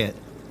going to say it.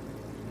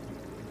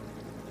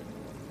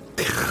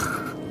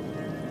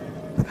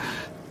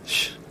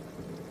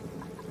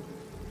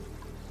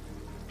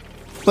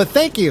 But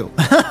thank you.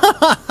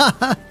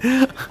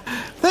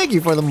 Thank you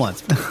for the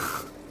month.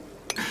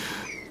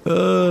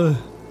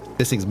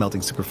 This thing's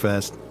melting super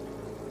fast.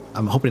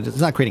 I'm hoping it's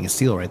not creating a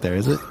seal right there,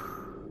 is it?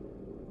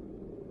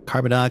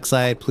 Carbon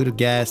dioxide, polluted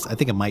gas. I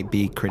think it might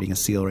be creating a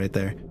seal right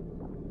there.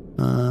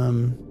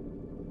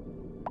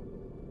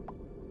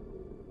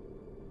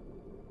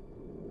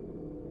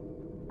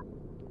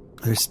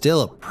 There's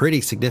still a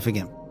pretty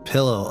significant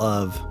pillow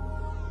of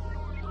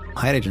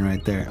hydrogen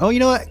right there. Oh, you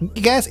know what?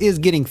 Gas is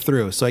getting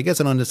through, so I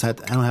guess I don't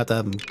have to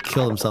have them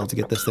kill themselves to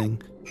get this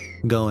thing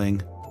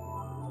going.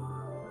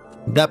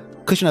 That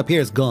cushion up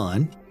here is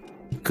gone.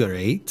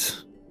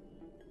 Great.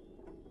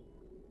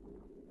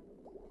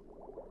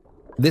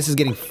 This is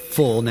getting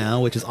full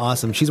now, which is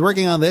awesome. She's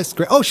working on this.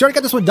 Great. Oh, she already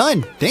got this one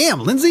done.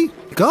 Damn, Lindsay.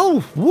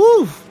 Go.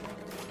 Woo.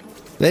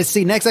 Let's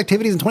see. Next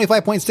activities in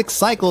 25.6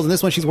 cycles, and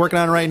this one she's working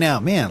on right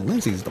now. Man,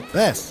 Lindsay's the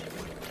best.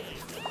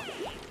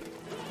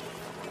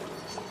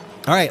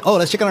 All right. Oh,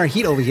 let's check on our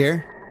heat over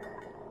here.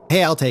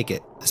 Hey, I'll take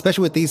it.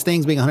 Especially with these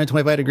things being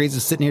 125 degrees,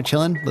 just sitting here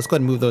chilling. Let's go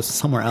ahead and move those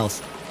somewhere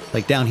else.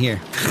 Like down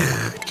here.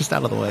 Just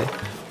out of the way.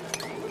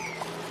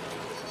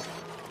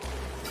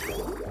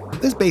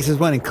 This base is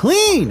running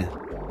clean.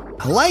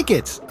 I like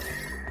it.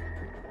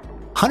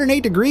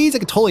 108 degrees, I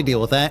could totally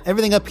deal with that.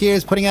 Everything up here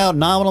is putting out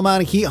nominal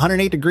amount of heat,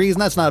 108 degrees,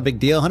 and that's not a big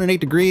deal. 108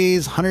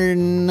 degrees,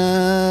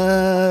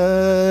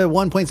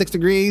 101.6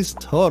 degrees,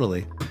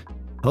 totally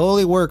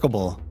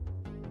workable.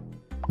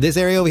 This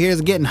area over here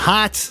is getting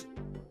hot.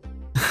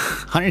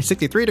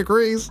 163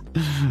 degrees,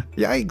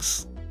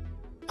 yikes.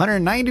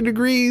 190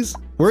 degrees.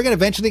 We're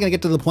eventually gonna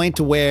get to the point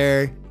to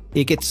where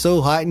it gets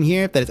so hot in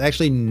here that it's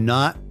actually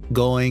not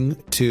going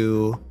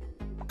to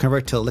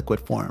convert to a liquid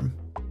form.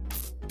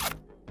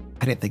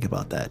 I didn't think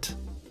about that.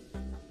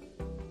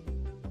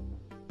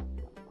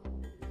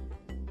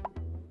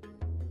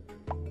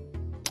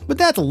 But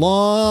that's a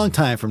long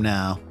time from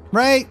now,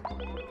 right?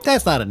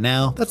 That's not a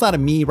now. That's not a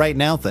me right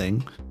now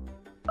thing.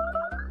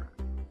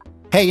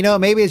 Hey, you know,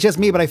 maybe it's just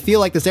me, but I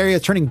feel like this area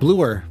is turning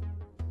bluer.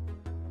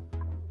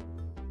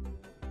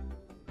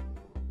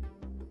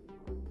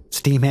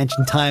 Steam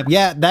engine time.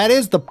 Yeah, that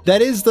is the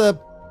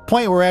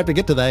point where we have to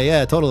get to that.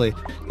 Yeah, totally.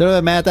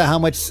 Doesn't matter how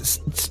much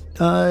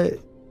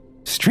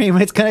stream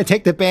it's gonna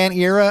take to ban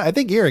Era. I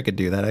think Era could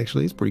do that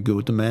actually. He's pretty good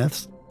with the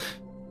maths.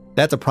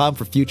 That's a problem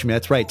for future me.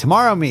 That's right.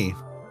 Tomorrow me.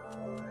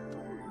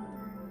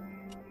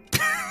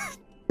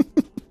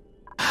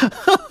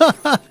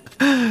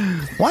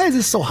 Why is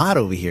this so hot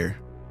over here?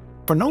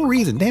 For no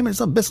reason. Damn it,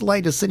 some Abyssal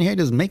Light just sitting here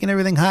just making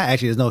everything hot.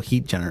 Actually, there's no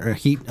heat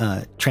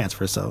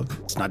transfer, so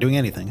it's not doing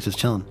anything. It's just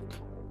chilling.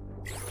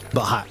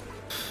 But hot.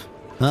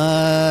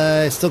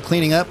 Still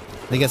cleaning up.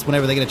 I guess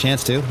whenever they get a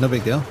chance to. No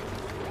big deal.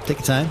 Take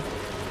your time.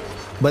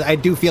 But I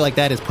do feel like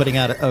that is putting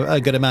out a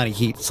good amount of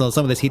heat. So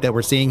some of this heat that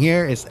we're seeing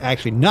here is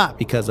actually not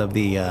because of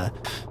the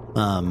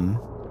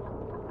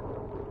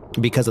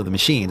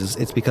machines.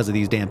 It's because of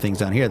these damn things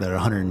down here that are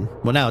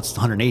 100. Well, now it's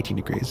 118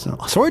 degrees. So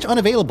storage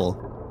unavailable.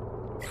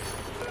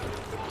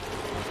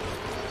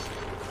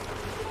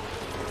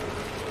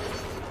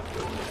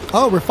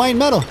 Oh, refined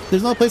metal.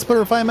 There's no place to put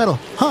refined metal.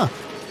 Huh.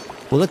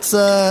 Well, let's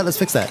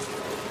fix that.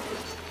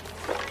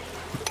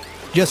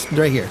 Just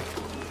right here.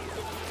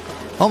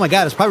 Oh my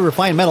god, it's probably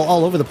refined metal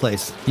all over the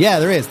place. Yeah,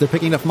 there is. They're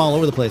picking it up from all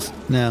over the place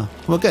now.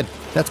 Well, good.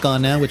 That's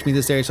gone now, which means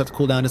this area starts to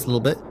cool down just a little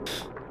bit.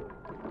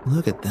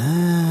 Look at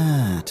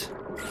that.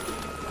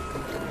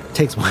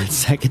 Takes 1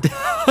 second.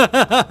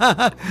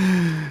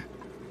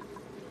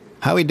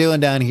 How we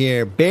doing down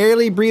here?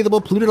 Barely breathable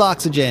polluted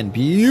oxygen.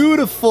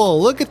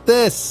 Beautiful. Look at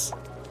this.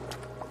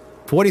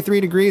 43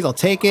 degrees. I'll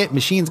take it.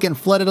 Machine's getting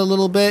flooded a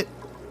little bit.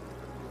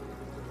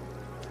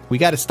 We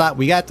got to stop.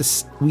 We have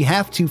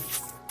to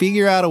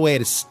figure out a way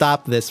to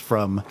stop this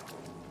from...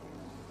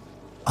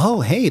 Oh,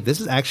 hey, this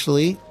is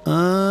actually...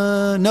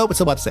 Nope, it's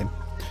still about the same.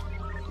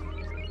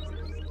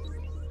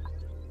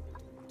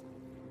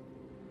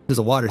 There's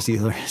a water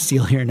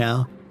seal here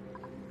now.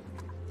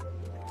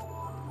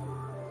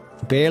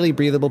 Barely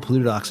breathable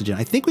polluted oxygen.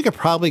 I think we could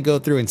probably go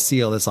through and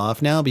seal this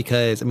off now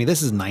because, I mean,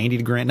 this is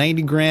 90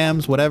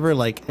 grams, whatever.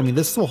 Like, I mean,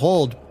 this will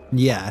hold...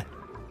 Yeah.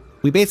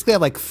 We basically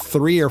have like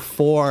 3 or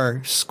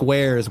 4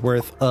 squares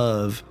worth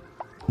of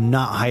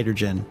not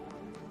hydrogen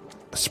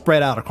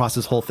spread out across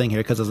this whole thing here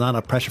because there's not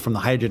enough pressure from the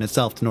hydrogen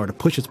itself in order to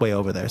push its way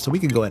over there. So we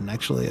could go ahead and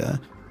actually,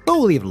 but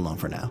we'll leave it alone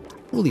for now.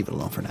 We'll leave it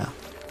alone for now.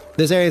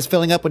 This area is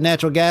filling up with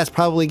natural gas,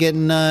 probably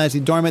getting, is he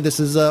dormant?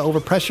 This is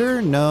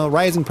overpressure? No,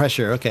 rising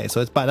pressure. Okay,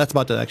 so that's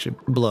about to actually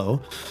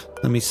blow.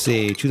 Let me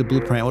see, choose a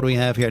blueprint. What do we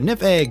have here?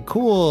 Nymph egg,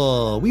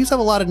 cool. We used to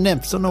have a lot of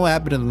nymphs. Don't know what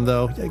happened to them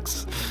though,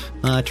 yikes.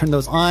 Turn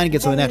those on,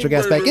 get some of the natural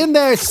gas back in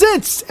there.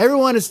 Since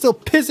everyone is still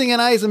pissing in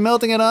ice and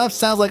melting it off,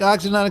 sounds like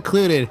oxygen not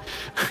included.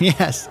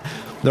 Yes,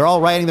 they're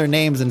all writing their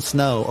names in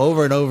snow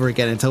over and over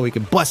again until we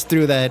can bust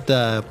through that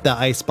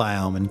ice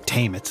biome and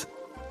tame it.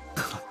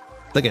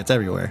 Look, it's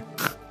everywhere.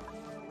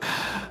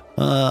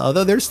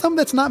 Although there's some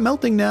that's not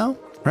melting now,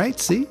 right?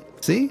 See?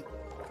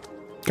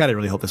 Gotta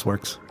really hope this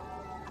works.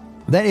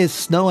 That is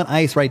snow and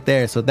ice right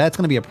there, so that's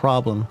going to be a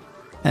problem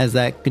as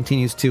that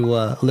continues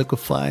to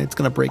liquefy. It's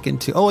going to break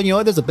into... Oh, and you know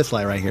what? There's a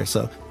Abyssal right here,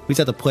 so we just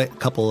have to put a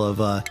couple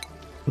of...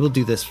 we'll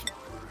do this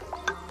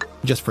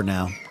just for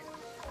now.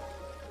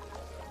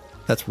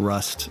 That's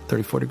rust.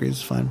 34 degrees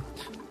is fine.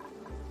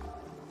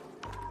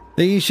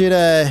 Then you should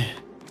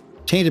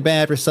change a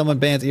ban after someone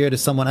bans ear to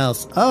someone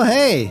else. Oh,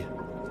 hey!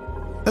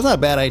 That's not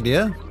a bad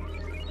idea.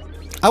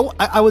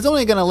 I was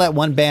only going to let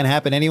one ban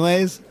happen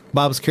anyways,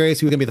 but I was curious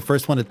who was going to be the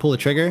first one to pull the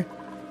trigger.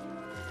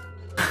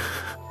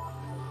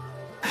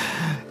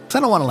 I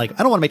don't want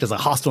to make this a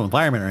hostile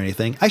environment or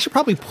anything. I should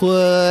probably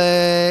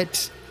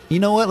put... You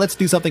know what? Let's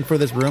do something for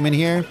this room in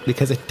here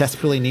because it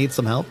desperately needs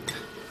some help.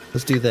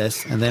 Let's do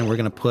this, and then we're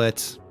going to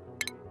put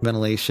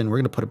ventilation. We're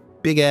going to put a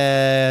big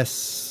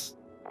ass...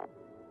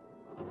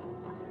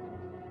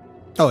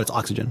 Oh, it's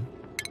oxygen.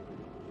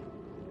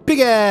 Big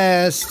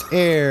ass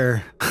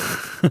air.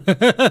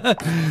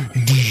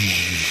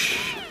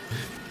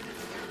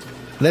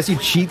 Unless you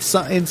cheat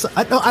something.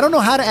 I don't know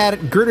how to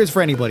add girders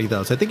for anybody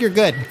though, so I think you're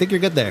good. I think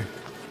you're good there.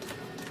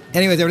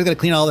 Anyways, everybody's gonna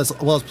clean all this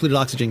well as polluted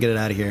oxygen, get it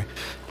out of here.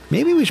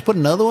 Maybe we should put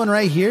another one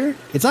right here.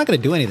 It's not gonna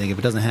do anything if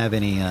it doesn't have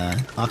any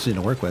oxygen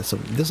to work with, so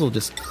this will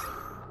just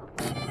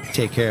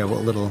take care of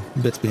what little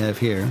bits we have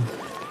here.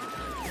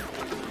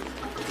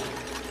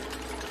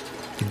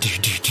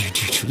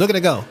 Look at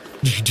it go.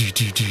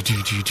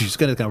 It's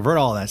gonna convert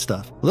all that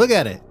stuff. Look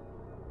at it.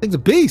 Thing's a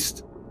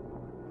beast.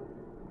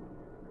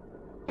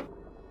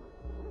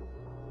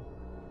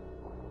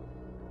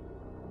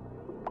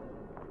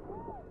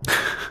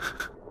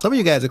 Some of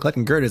you guys are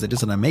collecting girders at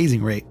just an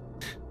amazing rate.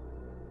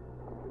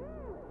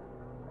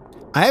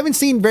 I haven't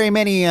seen very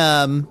many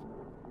emote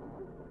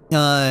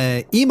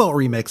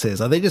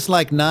remixes. Are they just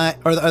like not,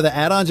 are the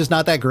add-ons just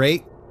not that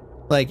great?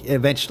 Like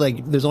eventually,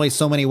 like, there's only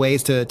so many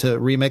ways to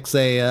remix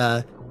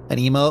an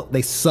emote.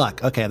 They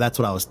suck. Okay, that's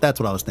what I was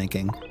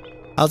thinking.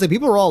 I was like,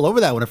 people were all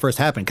over that when it first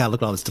happened. God,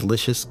 look at all this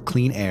delicious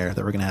clean air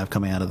that we're gonna have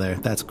coming out of there.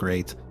 That's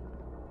great.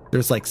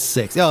 There's like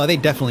 6. Oh, they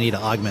definitely need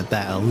to augment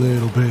that a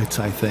little bit,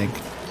 I think.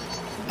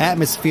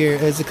 Atmosphere,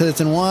 is it because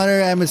it's in water?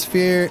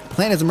 Atmosphere,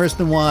 plant is immersed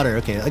in water.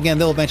 Okay, again,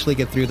 they'll eventually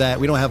get through that.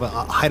 We don't have a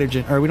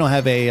hydrogen, or we don't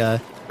have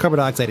a carbon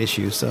dioxide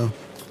issue, so.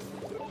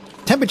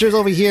 Temperatures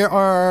over here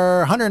are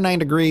 109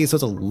 degrees, so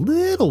it's a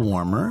little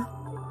warmer.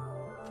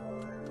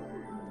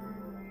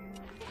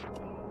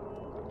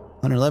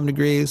 111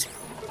 degrees.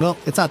 Well,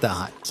 it's not that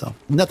hot, so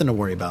nothing to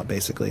worry about,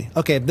 basically.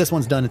 Okay, this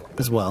one's done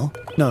as well.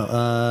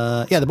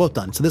 No, yeah, they're both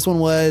done. So this one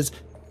was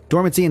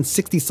dormancy in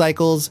 60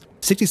 cycles,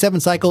 67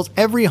 cycles,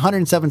 every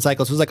 107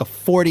 cycles. So it's like a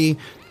 40,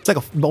 it's like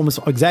almost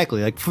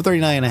exactly, like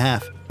 39 and a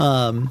half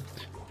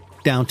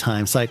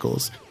downtime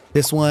cycles.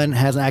 This one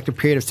has an active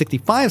period of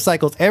 65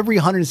 cycles every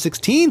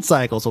 116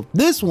 cycles. So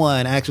this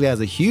one actually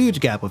has a huge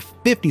gap of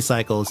 50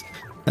 cycles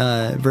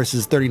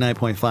versus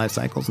 39.5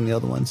 cycles in the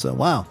other one. So,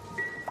 wow.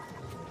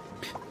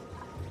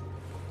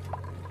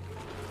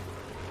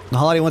 The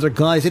holiday ones are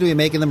gone. They seem to be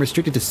making them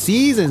restricted to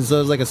seasons. So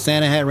it's like a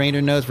Santa hat,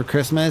 reindeer nose for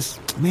Christmas.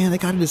 Man, they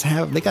gotta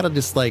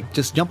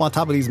just jump on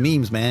top of these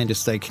memes, man.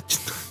 Just make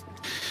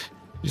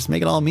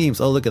it all memes.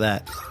 Oh, look at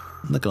that.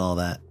 Look at all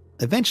that.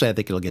 Eventually, I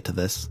think it'll get to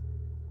this.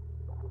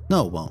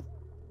 No, it won't.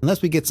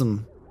 Unless we get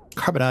some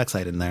carbon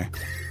dioxide in there.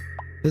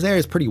 This area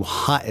is pretty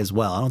hot as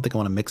well. I don't think I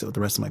want to mix it with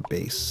the rest of my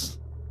base.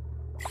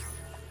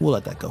 We'll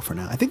let that go for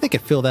now. I think they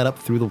could fill that up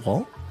through the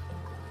wall.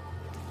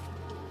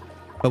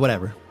 But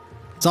whatever.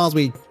 As long as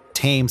we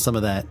tame some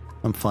of that,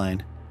 I'm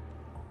fine.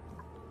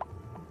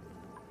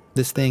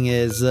 This thing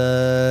is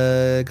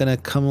gonna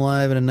come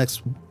alive in the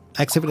next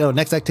activity. Oh,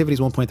 next activity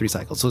is 1.3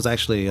 cycles. So it's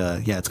actually,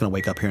 yeah, it's gonna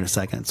wake up here in a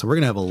second. So we're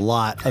gonna have a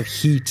lot of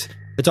heat.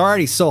 It's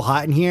already so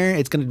hot in here.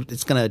 It's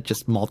gonna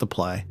just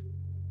multiply.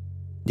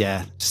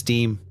 Yeah,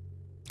 steam.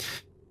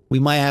 We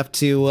might have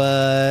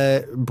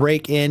to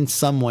break in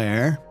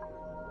somewhere.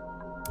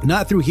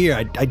 Not through here.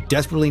 I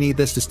desperately need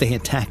this to stay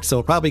intact. So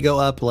we'll probably go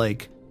up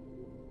like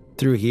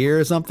through here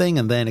or something,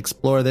 and then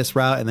explore this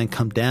route, and then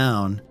come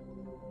down,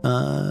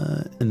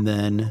 and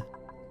then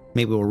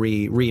maybe we'll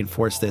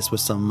reinforce this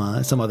with some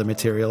other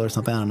material or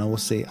something. I don't know. We'll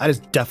see. I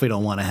just definitely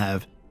don't want to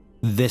have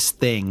this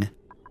thing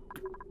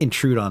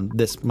intrude on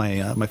this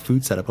my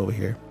food setup over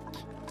here.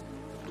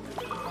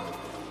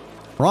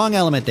 Wrong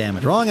element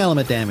damage. Wrong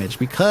element damage,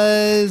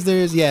 because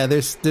there's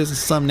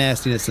some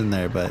nastiness in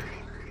there, but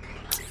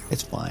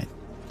it's fine.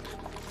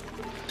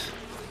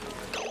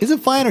 Is it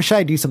fine, or should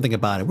I do something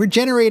about it? We're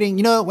generating,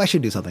 you know what? I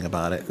should do something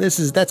about it.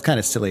 That's kind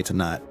of silly to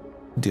not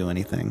do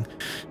anything.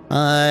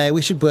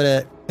 We should put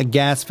a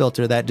gas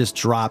filter that just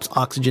drops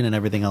oxygen and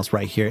everything else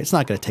right here. It's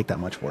not going to take that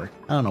much work.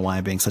 I don't know why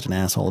I'm being such an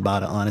asshole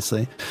about it,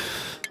 honestly.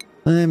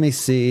 Let me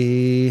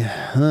see.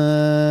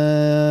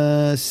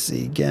 Let's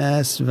see.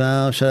 Gas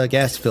valve, shut out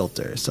gas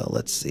filter. So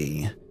let's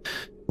see.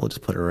 We'll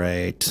just put it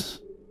right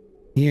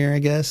here, I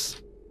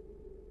guess.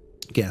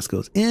 Gas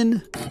goes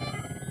in.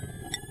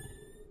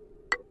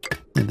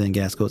 And then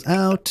gas goes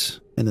out,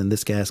 and then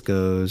this gas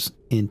goes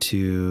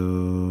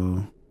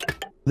into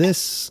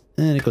this,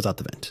 and it goes out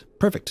the vent.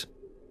 Perfect.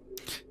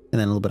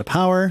 And then a little bit of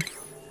power,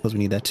 because we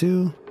need that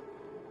too.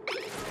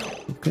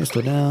 Okay,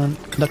 slow down.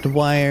 Conductive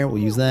wire,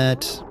 we'll use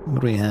that. What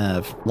do we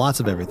have?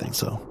 Lots of everything,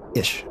 so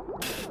ish.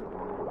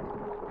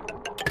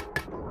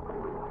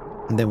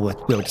 And then we'll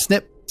be able to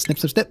snip.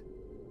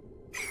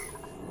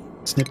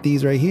 Snip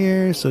these right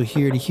here, so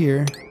here to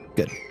here.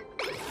 Good.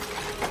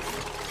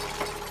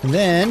 And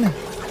then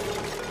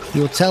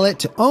you'll tell it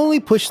to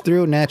only push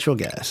through natural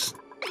gas.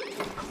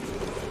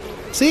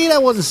 See,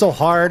 that wasn't so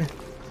hard.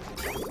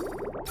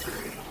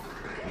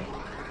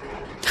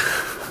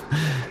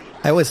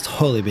 I was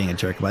totally being a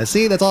jerk about it.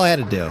 See, that's all I had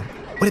to do.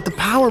 But the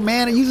power,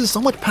 man, it uses so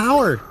much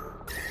power.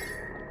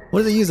 What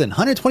is it using?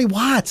 120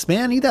 watts,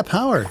 man. I need that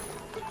power.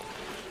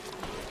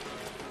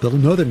 Build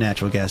another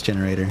natural gas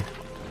generator.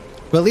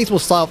 But at least we'll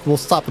stop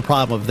the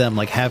problem of them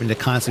like having to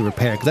constantly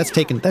repair, because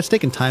that's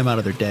taking time out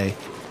of their day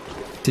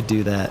to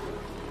do that.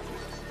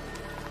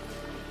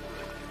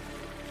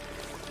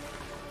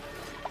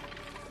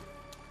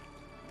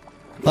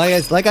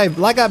 Like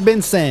I've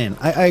been saying,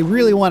 I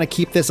really want to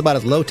keep this about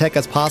as low tech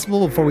as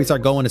possible before we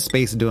start going to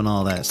space and doing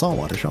all that. Salt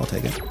water, sure, I'll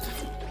take it.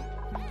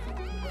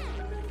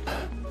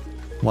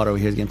 Water over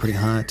here is getting pretty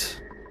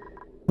hot.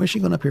 Where's she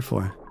going up here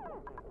for?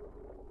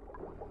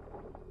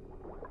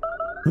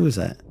 Who is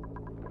that?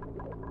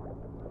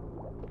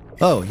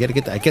 Oh, you gotta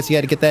get that. I guess you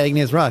gotta get that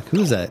igneous rock.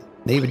 Who's that?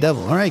 David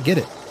Devil. Alright, get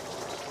it.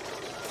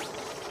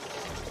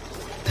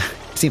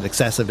 seems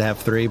excessive to have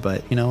 3,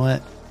 but you know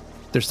what?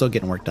 They're still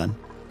getting work done.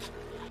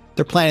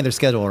 They're planning their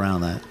schedule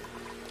around that.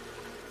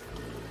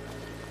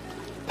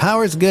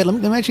 Power's good. Let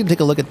me actually take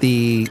a look at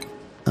the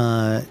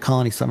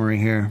colony summary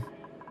here.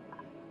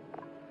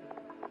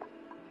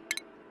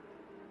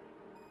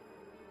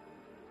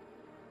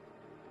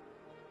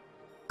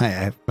 I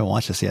haven't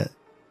watched this yet.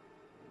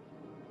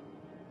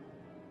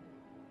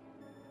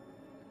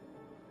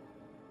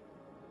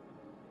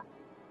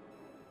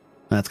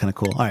 That's kind of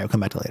cool. All right, we'll come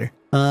back to it later.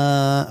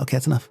 Okay,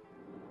 that's enough.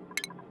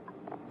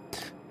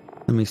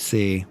 Let me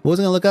see. What was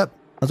I going to look up?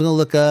 I was going to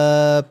look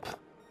up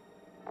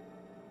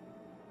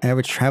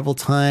average travel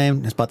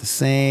time. It's about the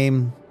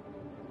same.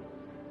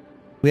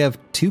 We have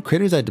 2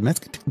 critters that are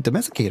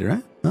domesticated,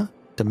 right? Huh?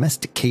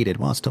 Domesticated.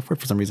 Wow, it's tough word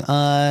for some reason.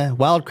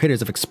 Wild critters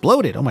have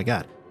exploded. Oh my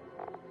god.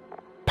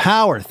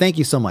 Power. Thank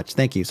you so much.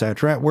 Thank you. So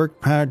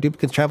work, power,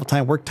 duplicates, travel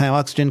time, work time,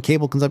 oxygen,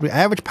 cable consumption,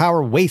 average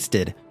power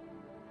wasted.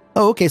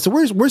 Oh, okay. So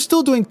we're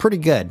still doing pretty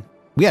good.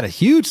 We had a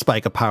huge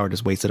spike of power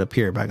just wasted up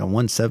here back on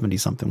 170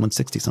 something,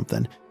 160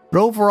 something. But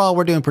overall,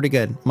 we're doing pretty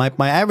good. My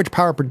average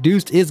power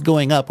produced is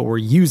going up, but we're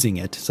using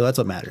it. So that's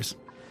what matters.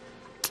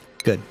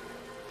 Good.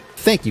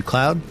 Thank you,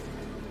 Cloud.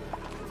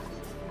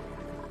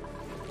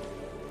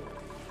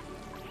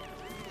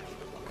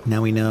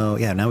 Now we know.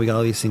 Yeah, now we got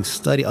all these things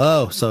studied.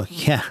 Oh, so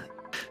yeah.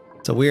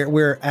 So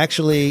we're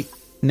actually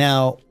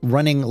now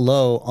running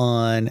low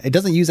on, it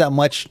doesn't use that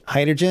much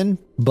hydrogen,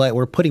 but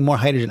we're putting more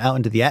hydrogen out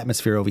into the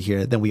atmosphere over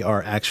here than we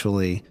are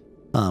actually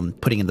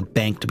putting in the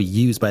bank to be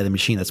used by the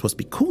machine that's supposed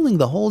to be cooling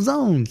the whole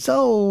zone.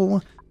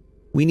 So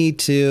we need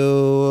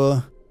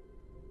to,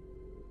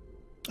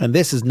 and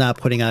this is not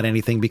putting out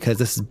anything because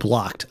this is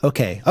blocked.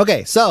 Okay,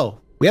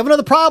 so we have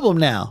another problem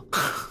now.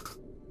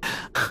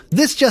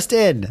 This just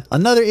in,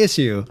 another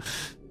issue.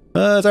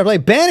 So I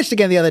played Banished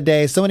again the other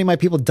day. So many of my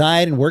people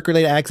died in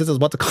work-related accidents. I was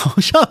about to call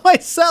shot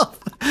myself.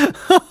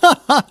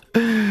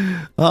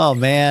 Oh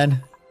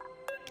man.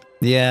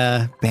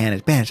 Yeah,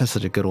 Banished. Banished, that's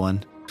such a good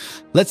one.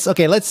 Let's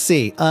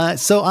see.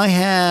 So I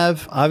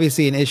have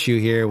obviously an issue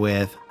here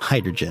with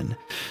hydrogen.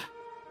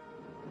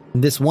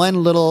 This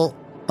one little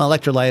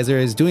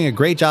electrolyzer is doing a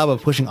great job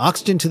of pushing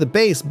oxygen to the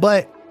base,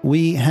 but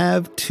we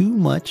have too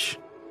much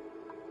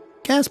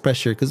gas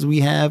pressure because we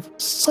have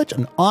such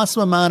an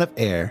awesome amount of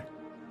air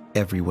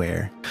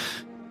everywhere.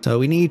 So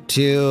we need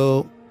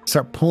to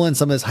start pulling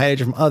some of this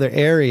hydrogen from other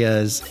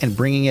areas and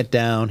bringing it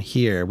down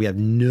here. We have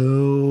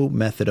no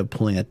method of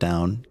pulling it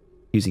down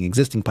using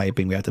existing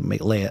piping. We have to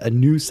lay a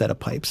new set of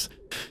pipes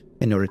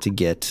in order to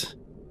get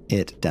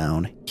it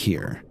down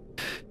here.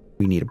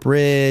 We need a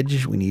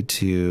bridge. We need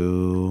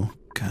to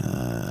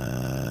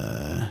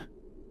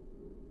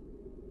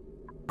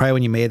probably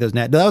when you made those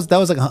that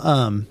was like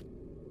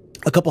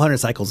a couple hundred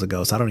cycles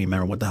ago, so I don't even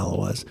remember what the hell it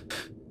was.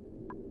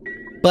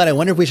 But I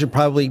wonder if we should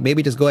probably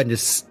maybe just go ahead and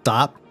just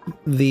stop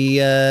the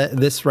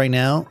this right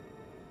now.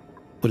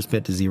 We'll just put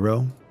it to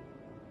 0.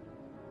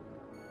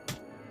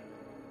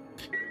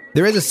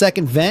 There is a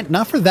second vent,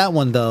 not for that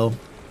one though.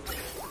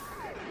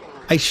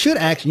 I should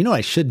actually, you know what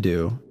I should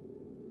do?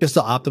 Just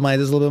to optimize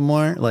this a little bit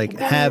more, like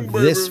have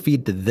this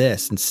feed to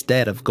this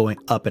instead of going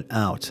up and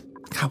out.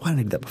 God, why didn't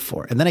I do that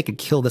before? And then I could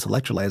kill this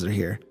electrolyzer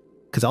here.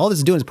 Because all this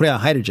is doing is putting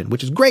out hydrogen,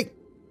 which is great.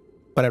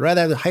 But I'd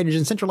rather have the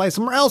hydrogen centralized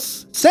somewhere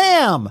else.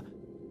 Sam!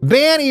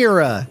 Ban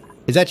era!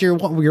 Is that your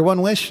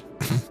one wish?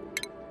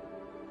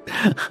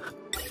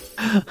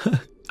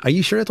 Are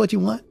you sure that's what you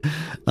want?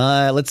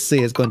 Let's see.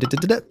 It's going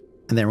da-da-da-da.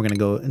 And then we're going to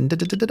go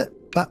da-da-da-da-da.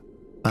 Bop,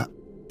 bop.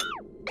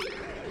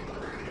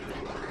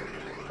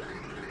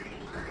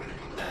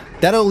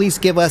 That'll at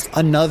least give us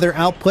another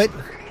output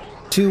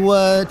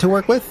to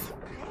work with.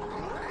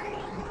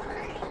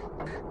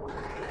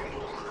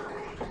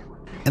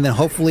 And then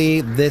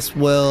hopefully this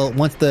will,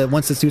 once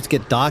the suits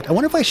get docked, I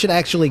wonder if I should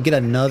actually get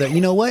another,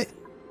 you know what?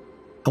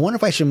 I wonder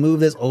if I should move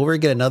this over,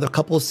 get another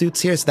couple of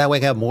suits here, so that way I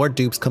can have more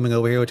dupes coming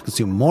over here, which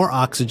consume more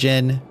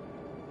oxygen.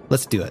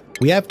 Let's do it.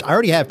 I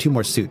already have 2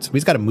 more suits. We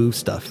just got to move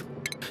stuff,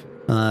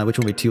 which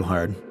won't be too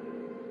hard.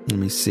 Let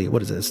me see.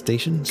 What is it?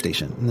 Station?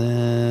 Station. What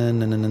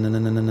am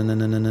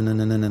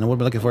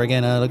I looking for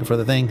again? Looking for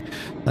the thing.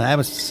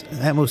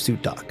 Atmo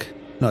suit dock.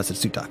 No, it's a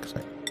suit dock.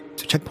 Sorry.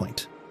 It's a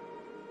checkpoint.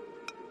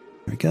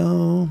 There we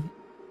go.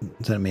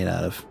 What's that made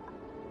out of?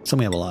 Some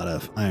we have a lot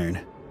of. Iron.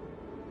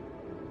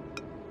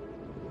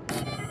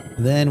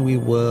 Then we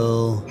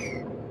will...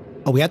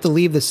 Oh, we have to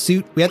leave the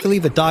suit... We have to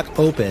leave the dock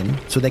open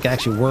so they can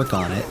actually work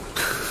on it.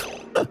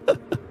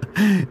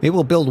 Maybe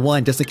we'll build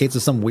one just in case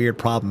there's some weird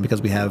problem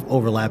because we have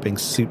overlapping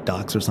suit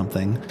docks or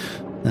something.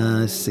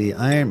 Let's see.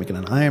 Iron. Make it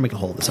an iron. Make a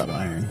hole this out of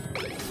iron.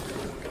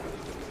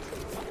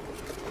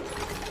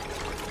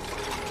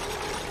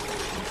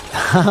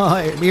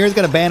 Mirror's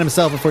gonna ban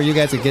himself before you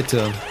guys can get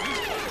to him.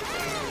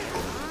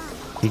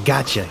 He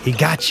gotcha. He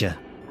gotcha.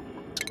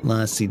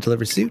 Let's see.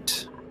 Deliver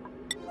suit.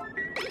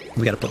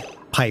 We gotta put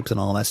pipes and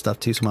all that stuff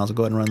too, so might as well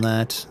go ahead and run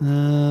that.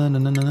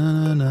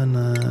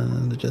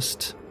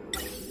 Just...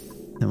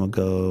 Then we'll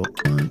go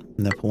on, and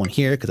then put one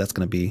here, because that's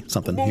gonna be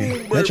something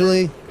here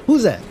eventually.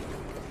 Who's that?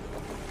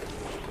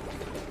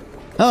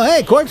 Oh,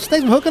 hey, Corpse,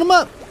 thanks for hooking them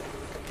up.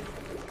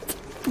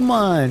 Come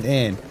on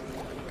in.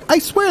 I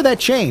swear that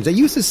changed. I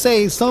used to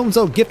say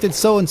so-and-so gifted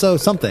so-and-so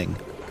something.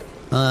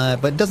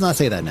 But it does not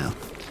say that now.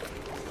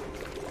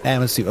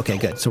 And a suit. Okay,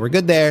 good. So we're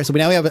good there. So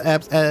now we have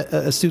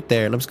a suit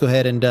there. Let's go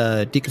ahead and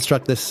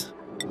deconstruct this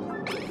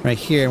right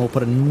here. And we'll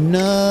put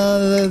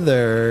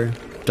another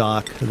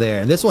dock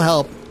there. And this will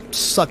help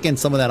suck in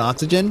some of that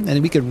oxygen. And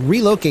then we could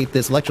relocate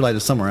this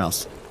electrolyzer somewhere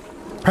else.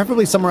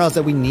 Preferably somewhere else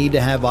that we need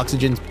to have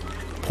oxygen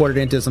ported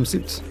into some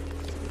suits.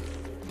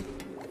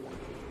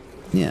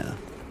 Yeah.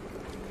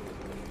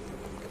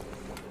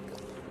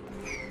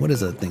 What is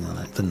that thing on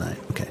that? Tonight?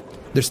 Okay.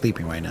 They're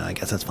sleeping right now. I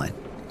guess that's fine.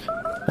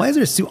 Why is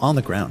there a suit on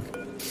the ground?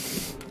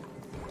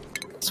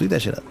 Sweep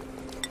that shit up.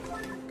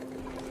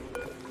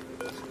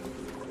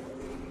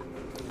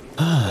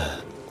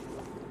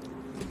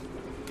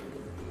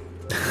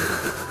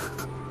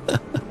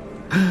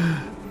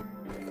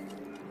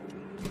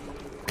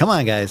 Come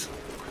on, guys.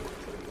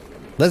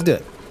 Let's do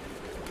it.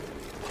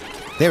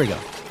 There we go.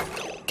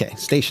 Okay,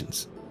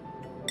 stations.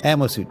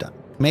 Ammo suit dock.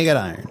 Mega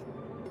iron.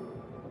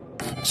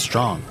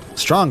 Strong.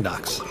 Strong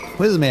docks.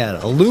 What is it made out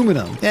of?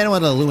 Aluminum. Yeah, I don't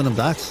want aluminum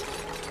docks.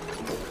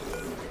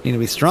 Need to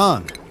be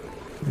strong.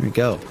 There we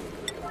go.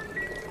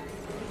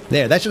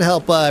 There, that should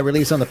help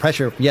release some of the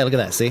pressure. Yeah, look at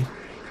that, see?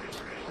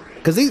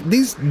 Because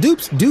these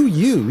dupes do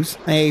use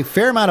a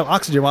fair amount of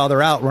oxygen while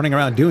they're out running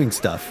around doing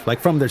stuff, like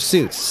from their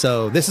suits.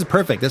 So this is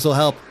perfect. This will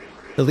help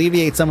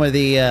alleviate some of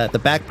the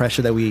back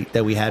pressure that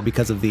we had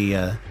because of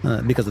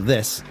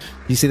this.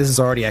 You see, this is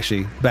already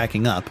actually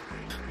backing up.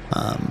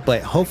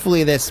 But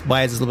hopefully this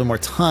buys us a little bit more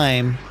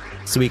time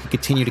so we can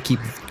continue to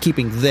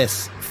keeping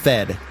this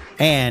fed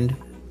and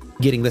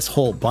getting this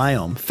whole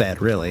biome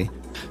fed, really.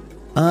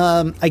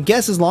 I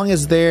guess as long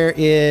as there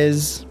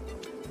is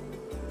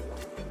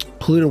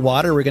polluted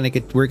water, we're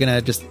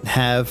gonna just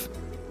have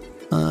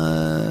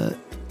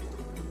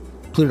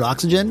polluted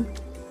oxygen.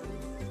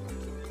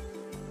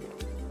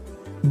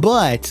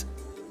 But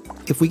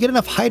if we get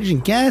enough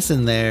hydrogen gas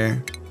in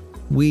there,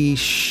 we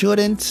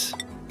shouldn't.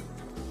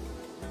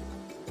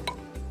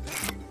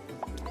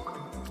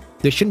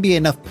 There shouldn't be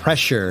enough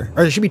pressure,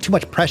 or there should be too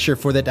much pressure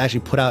for that to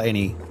actually put out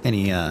any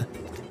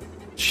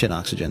shit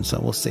oxygen. So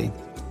we'll see.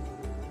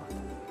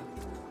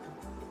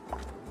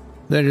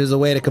 There's a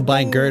way to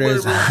combine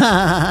girders.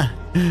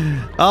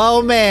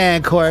 Oh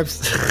man,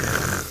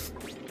 Corpse.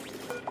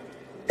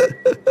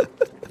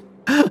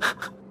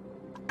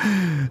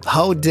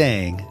 Oh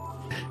dang.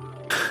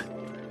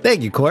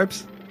 Thank you,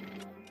 Corpse.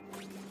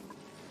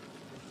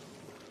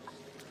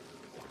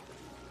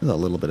 There's a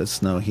little bit of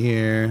snow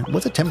here.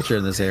 What's the temperature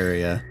in this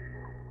area?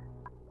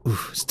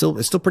 Oof,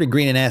 it's still pretty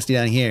green and nasty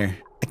down here.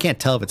 I can't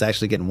tell if it's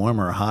actually getting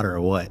warmer or hotter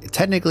or what.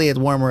 Technically, it's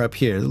warmer up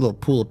here. There's a little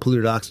pool of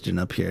polluted oxygen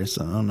up here,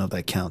 so I don't know if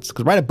that counts.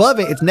 Because right above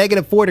it, it's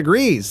 -4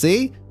 degrees,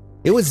 see?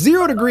 It was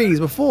 0 degrees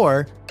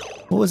before.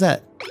 What was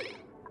that?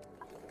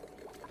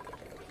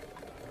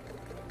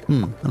 I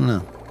don't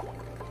know.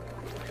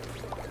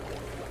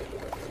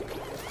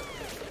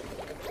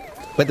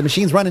 But the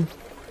machine's running.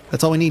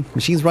 That's all we need.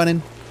 Machine's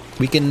running.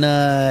 We can,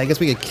 I guess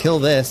we could kill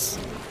this.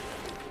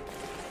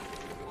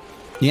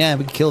 Yeah,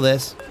 we can kill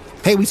this.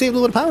 Hey, we saved a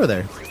little bit of power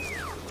there.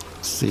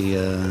 Let's see,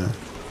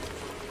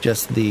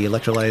 just the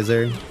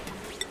electrolyzer.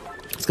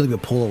 It's gonna be a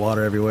pool of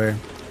water everywhere.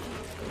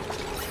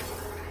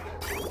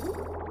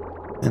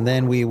 And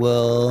then we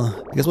will,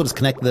 I guess we'll just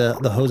connect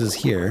the hoses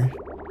here.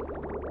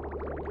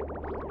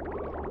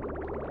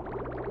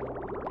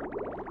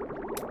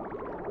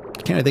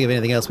 Can't really think of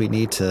anything else we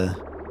need to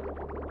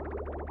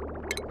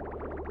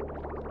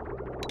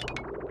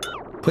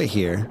put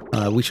here.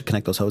 We should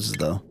connect those hoses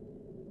though.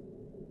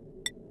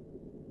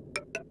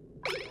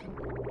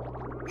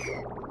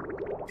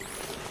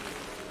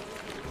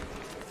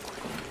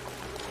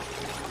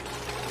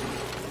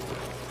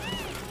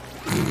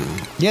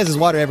 Yes, there's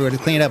water everywhere.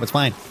 Just clean it up. It's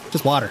fine.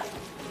 Just water.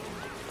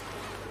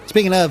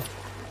 Speaking of,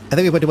 I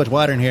think we put too much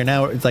water in here.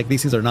 Now it's like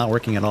these things are not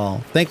working at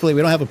all. Thankfully,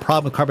 we don't have a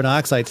problem with carbon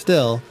dioxide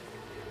still.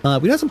 We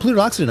do have some polluted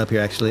oxygen up here,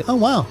 actually. Oh,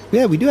 wow.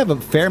 Yeah, we do have a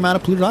fair amount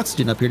of polluted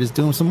oxygen up here just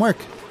doing some work.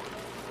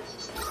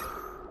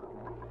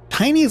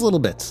 Tiniest little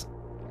bits.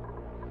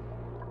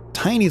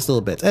 Tiniest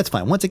little bits. That's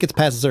fine. Once it gets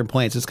past a certain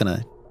point, it's just going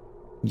to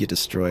get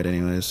destroyed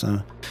anyways.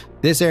 So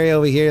this area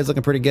over here is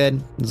looking pretty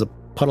good. There's a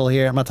puddle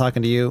here. I'm not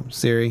talking to you,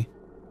 Siri.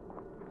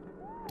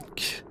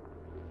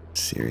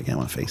 Siri, get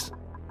on my face.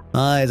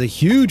 There's a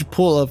huge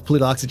pool of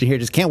polluted oxygen here.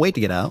 Just can't wait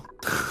to get out.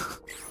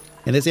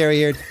 And this area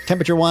here,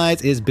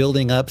 temperature-wise, is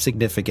building up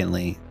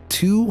significantly.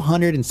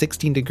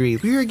 216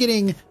 degrees. We're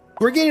getting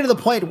to the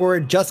point where we're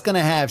just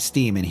gonna have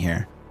steam in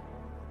here.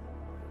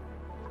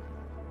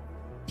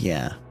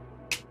 Yeah.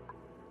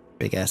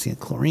 Big acid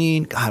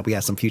chlorine. God, we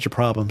got some future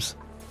problems.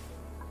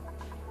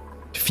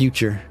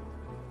 Future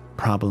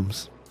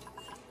problems.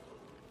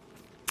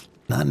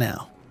 Not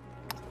now.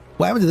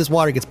 What happens if this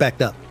water gets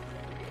backed up?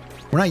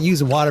 We're not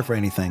using water for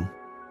anything.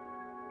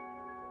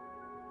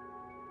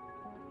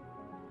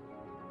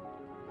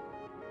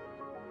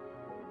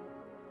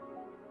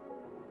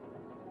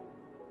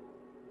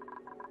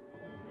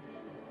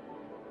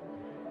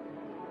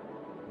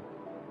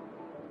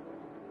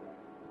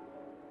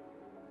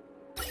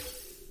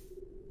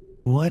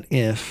 What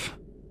if...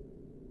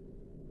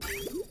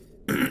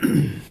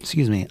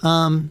 Excuse me.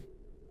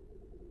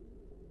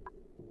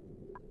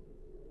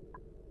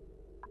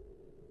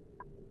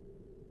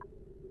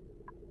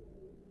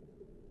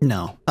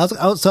 No.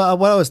 So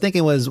what I was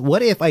thinking was,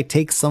 what if I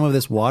take some of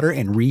this water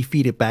and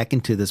refeed it back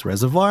into this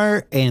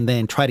reservoir and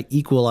then try to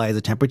equalize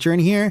the temperature in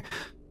here?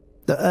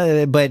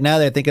 But now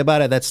that I think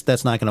about it,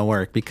 that's not going to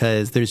work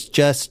because there's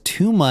just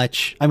too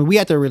much. I mean, we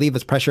have to relieve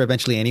this pressure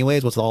eventually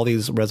anyways once all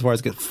these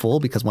reservoirs get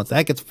full, because once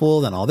that gets full,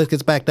 then all this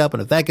gets backed up.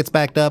 And if that gets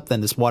backed up, then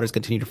this water's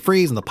continue to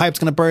freeze and the pipe's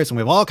going to burst and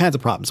we have all kinds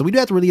of problems. So we do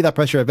have to relieve that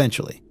pressure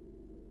eventually.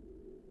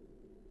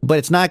 But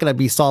it's not going to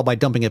be solved by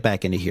dumping it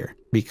back into here,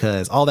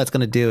 because all that's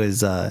going to do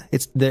is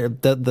it's there.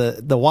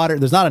 The water,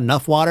 there's not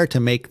enough water to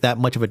make that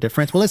much of a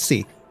difference. Well, let's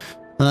see.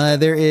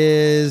 There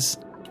is,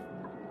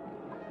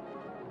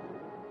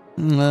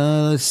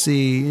 let's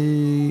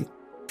see,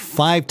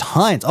 5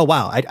 tons. Oh,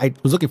 wow. I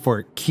was looking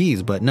for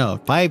keys, but no,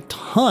 5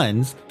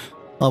 tons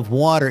of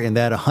water in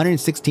that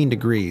 116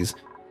 degrees.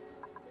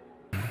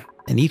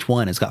 And each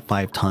one has got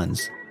 5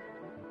 tons.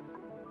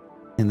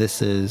 And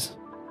this is,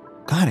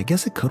 God, I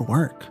guess it could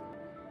work.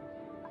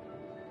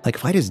 Like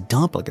if I just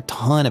dump like a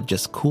ton of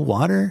just cool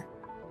water,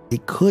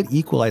 it could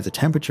equalize the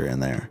temperature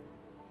in there.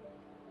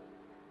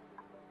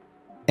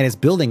 And it's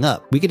building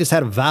up. We could just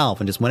have a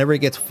valve and just whenever it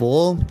gets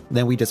full,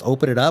 then we just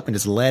open it up and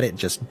just let it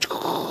just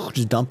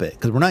dump it.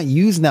 Because we're not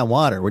using that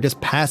water. We're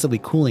just passively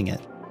cooling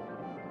it.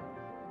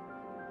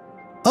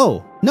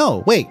 Oh,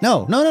 no, wait,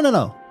 no.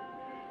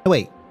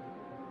 Wait.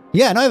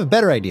 Yeah, no, I have a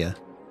better idea.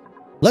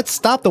 Let's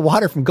stop the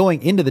water from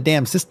going into the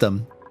damn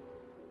system.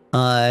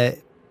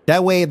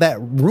 That way that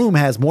room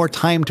has more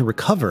time to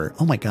recover.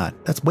 Oh my God,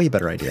 that's a way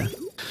better idea.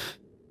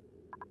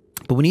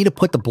 But we need to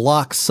put the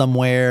blocks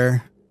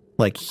somewhere,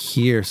 like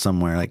here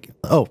somewhere. Like,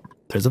 oh,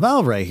 there's a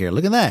valve right here.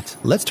 Look at that.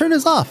 Let's turn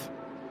this off.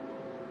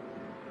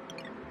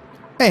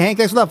 Hey, Hank,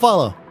 thanks for that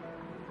follow.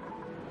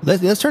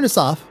 Let's turn this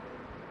off.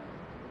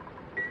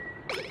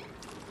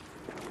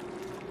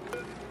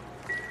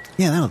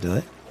 Yeah, that'll do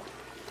it.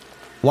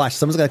 Watch,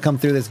 someone's gonna come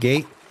through this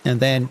gate, and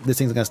then this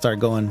thing's gonna start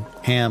going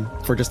ham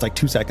for just like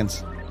 2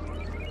 seconds.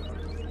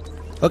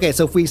 Okay,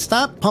 so if we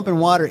stop pumping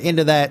water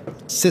into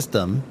that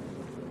system,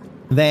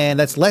 then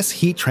that's less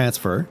heat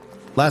transfer,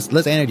 less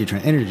energy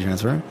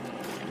transfer.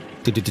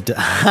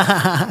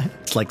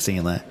 It's like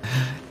saying that.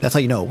 That's how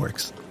you know it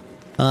works.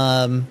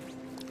 That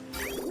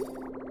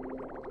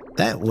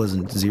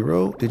wasn't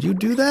 0. Did you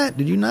do that?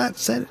 Did you not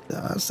send it?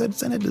 I said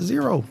send it to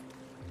 0.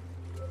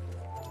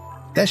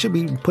 That should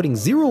be putting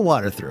 0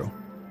 water through.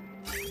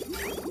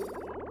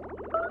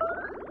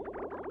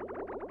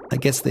 I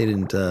guess they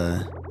didn't,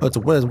 oh,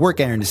 it's work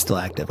errand is still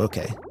active.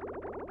 Okay.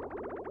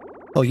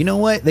 Oh, you know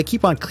what? They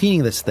keep on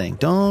cleaning this thing.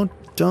 Don't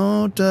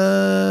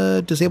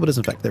disable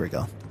disinfect. There we go.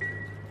 I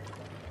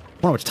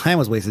wonder how much time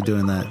was wasted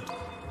doing that.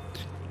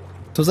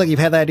 So it's like you've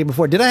had that idea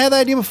before. Did I have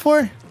that idea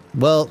before?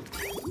 Well,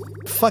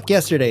 fuck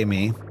yesterday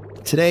me.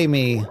 Today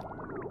me,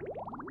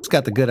 it's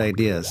got the good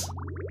ideas.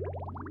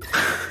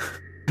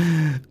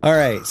 All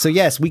right. So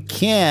yes, we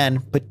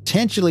can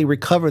potentially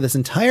recover this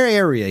entire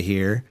area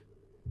here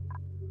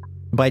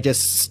by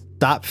just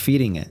stop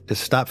feeding it.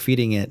 Just stop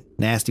feeding it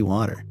nasty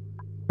water.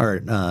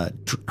 Or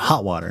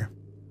hot water.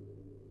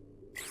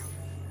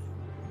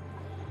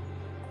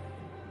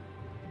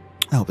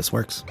 I hope this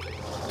works.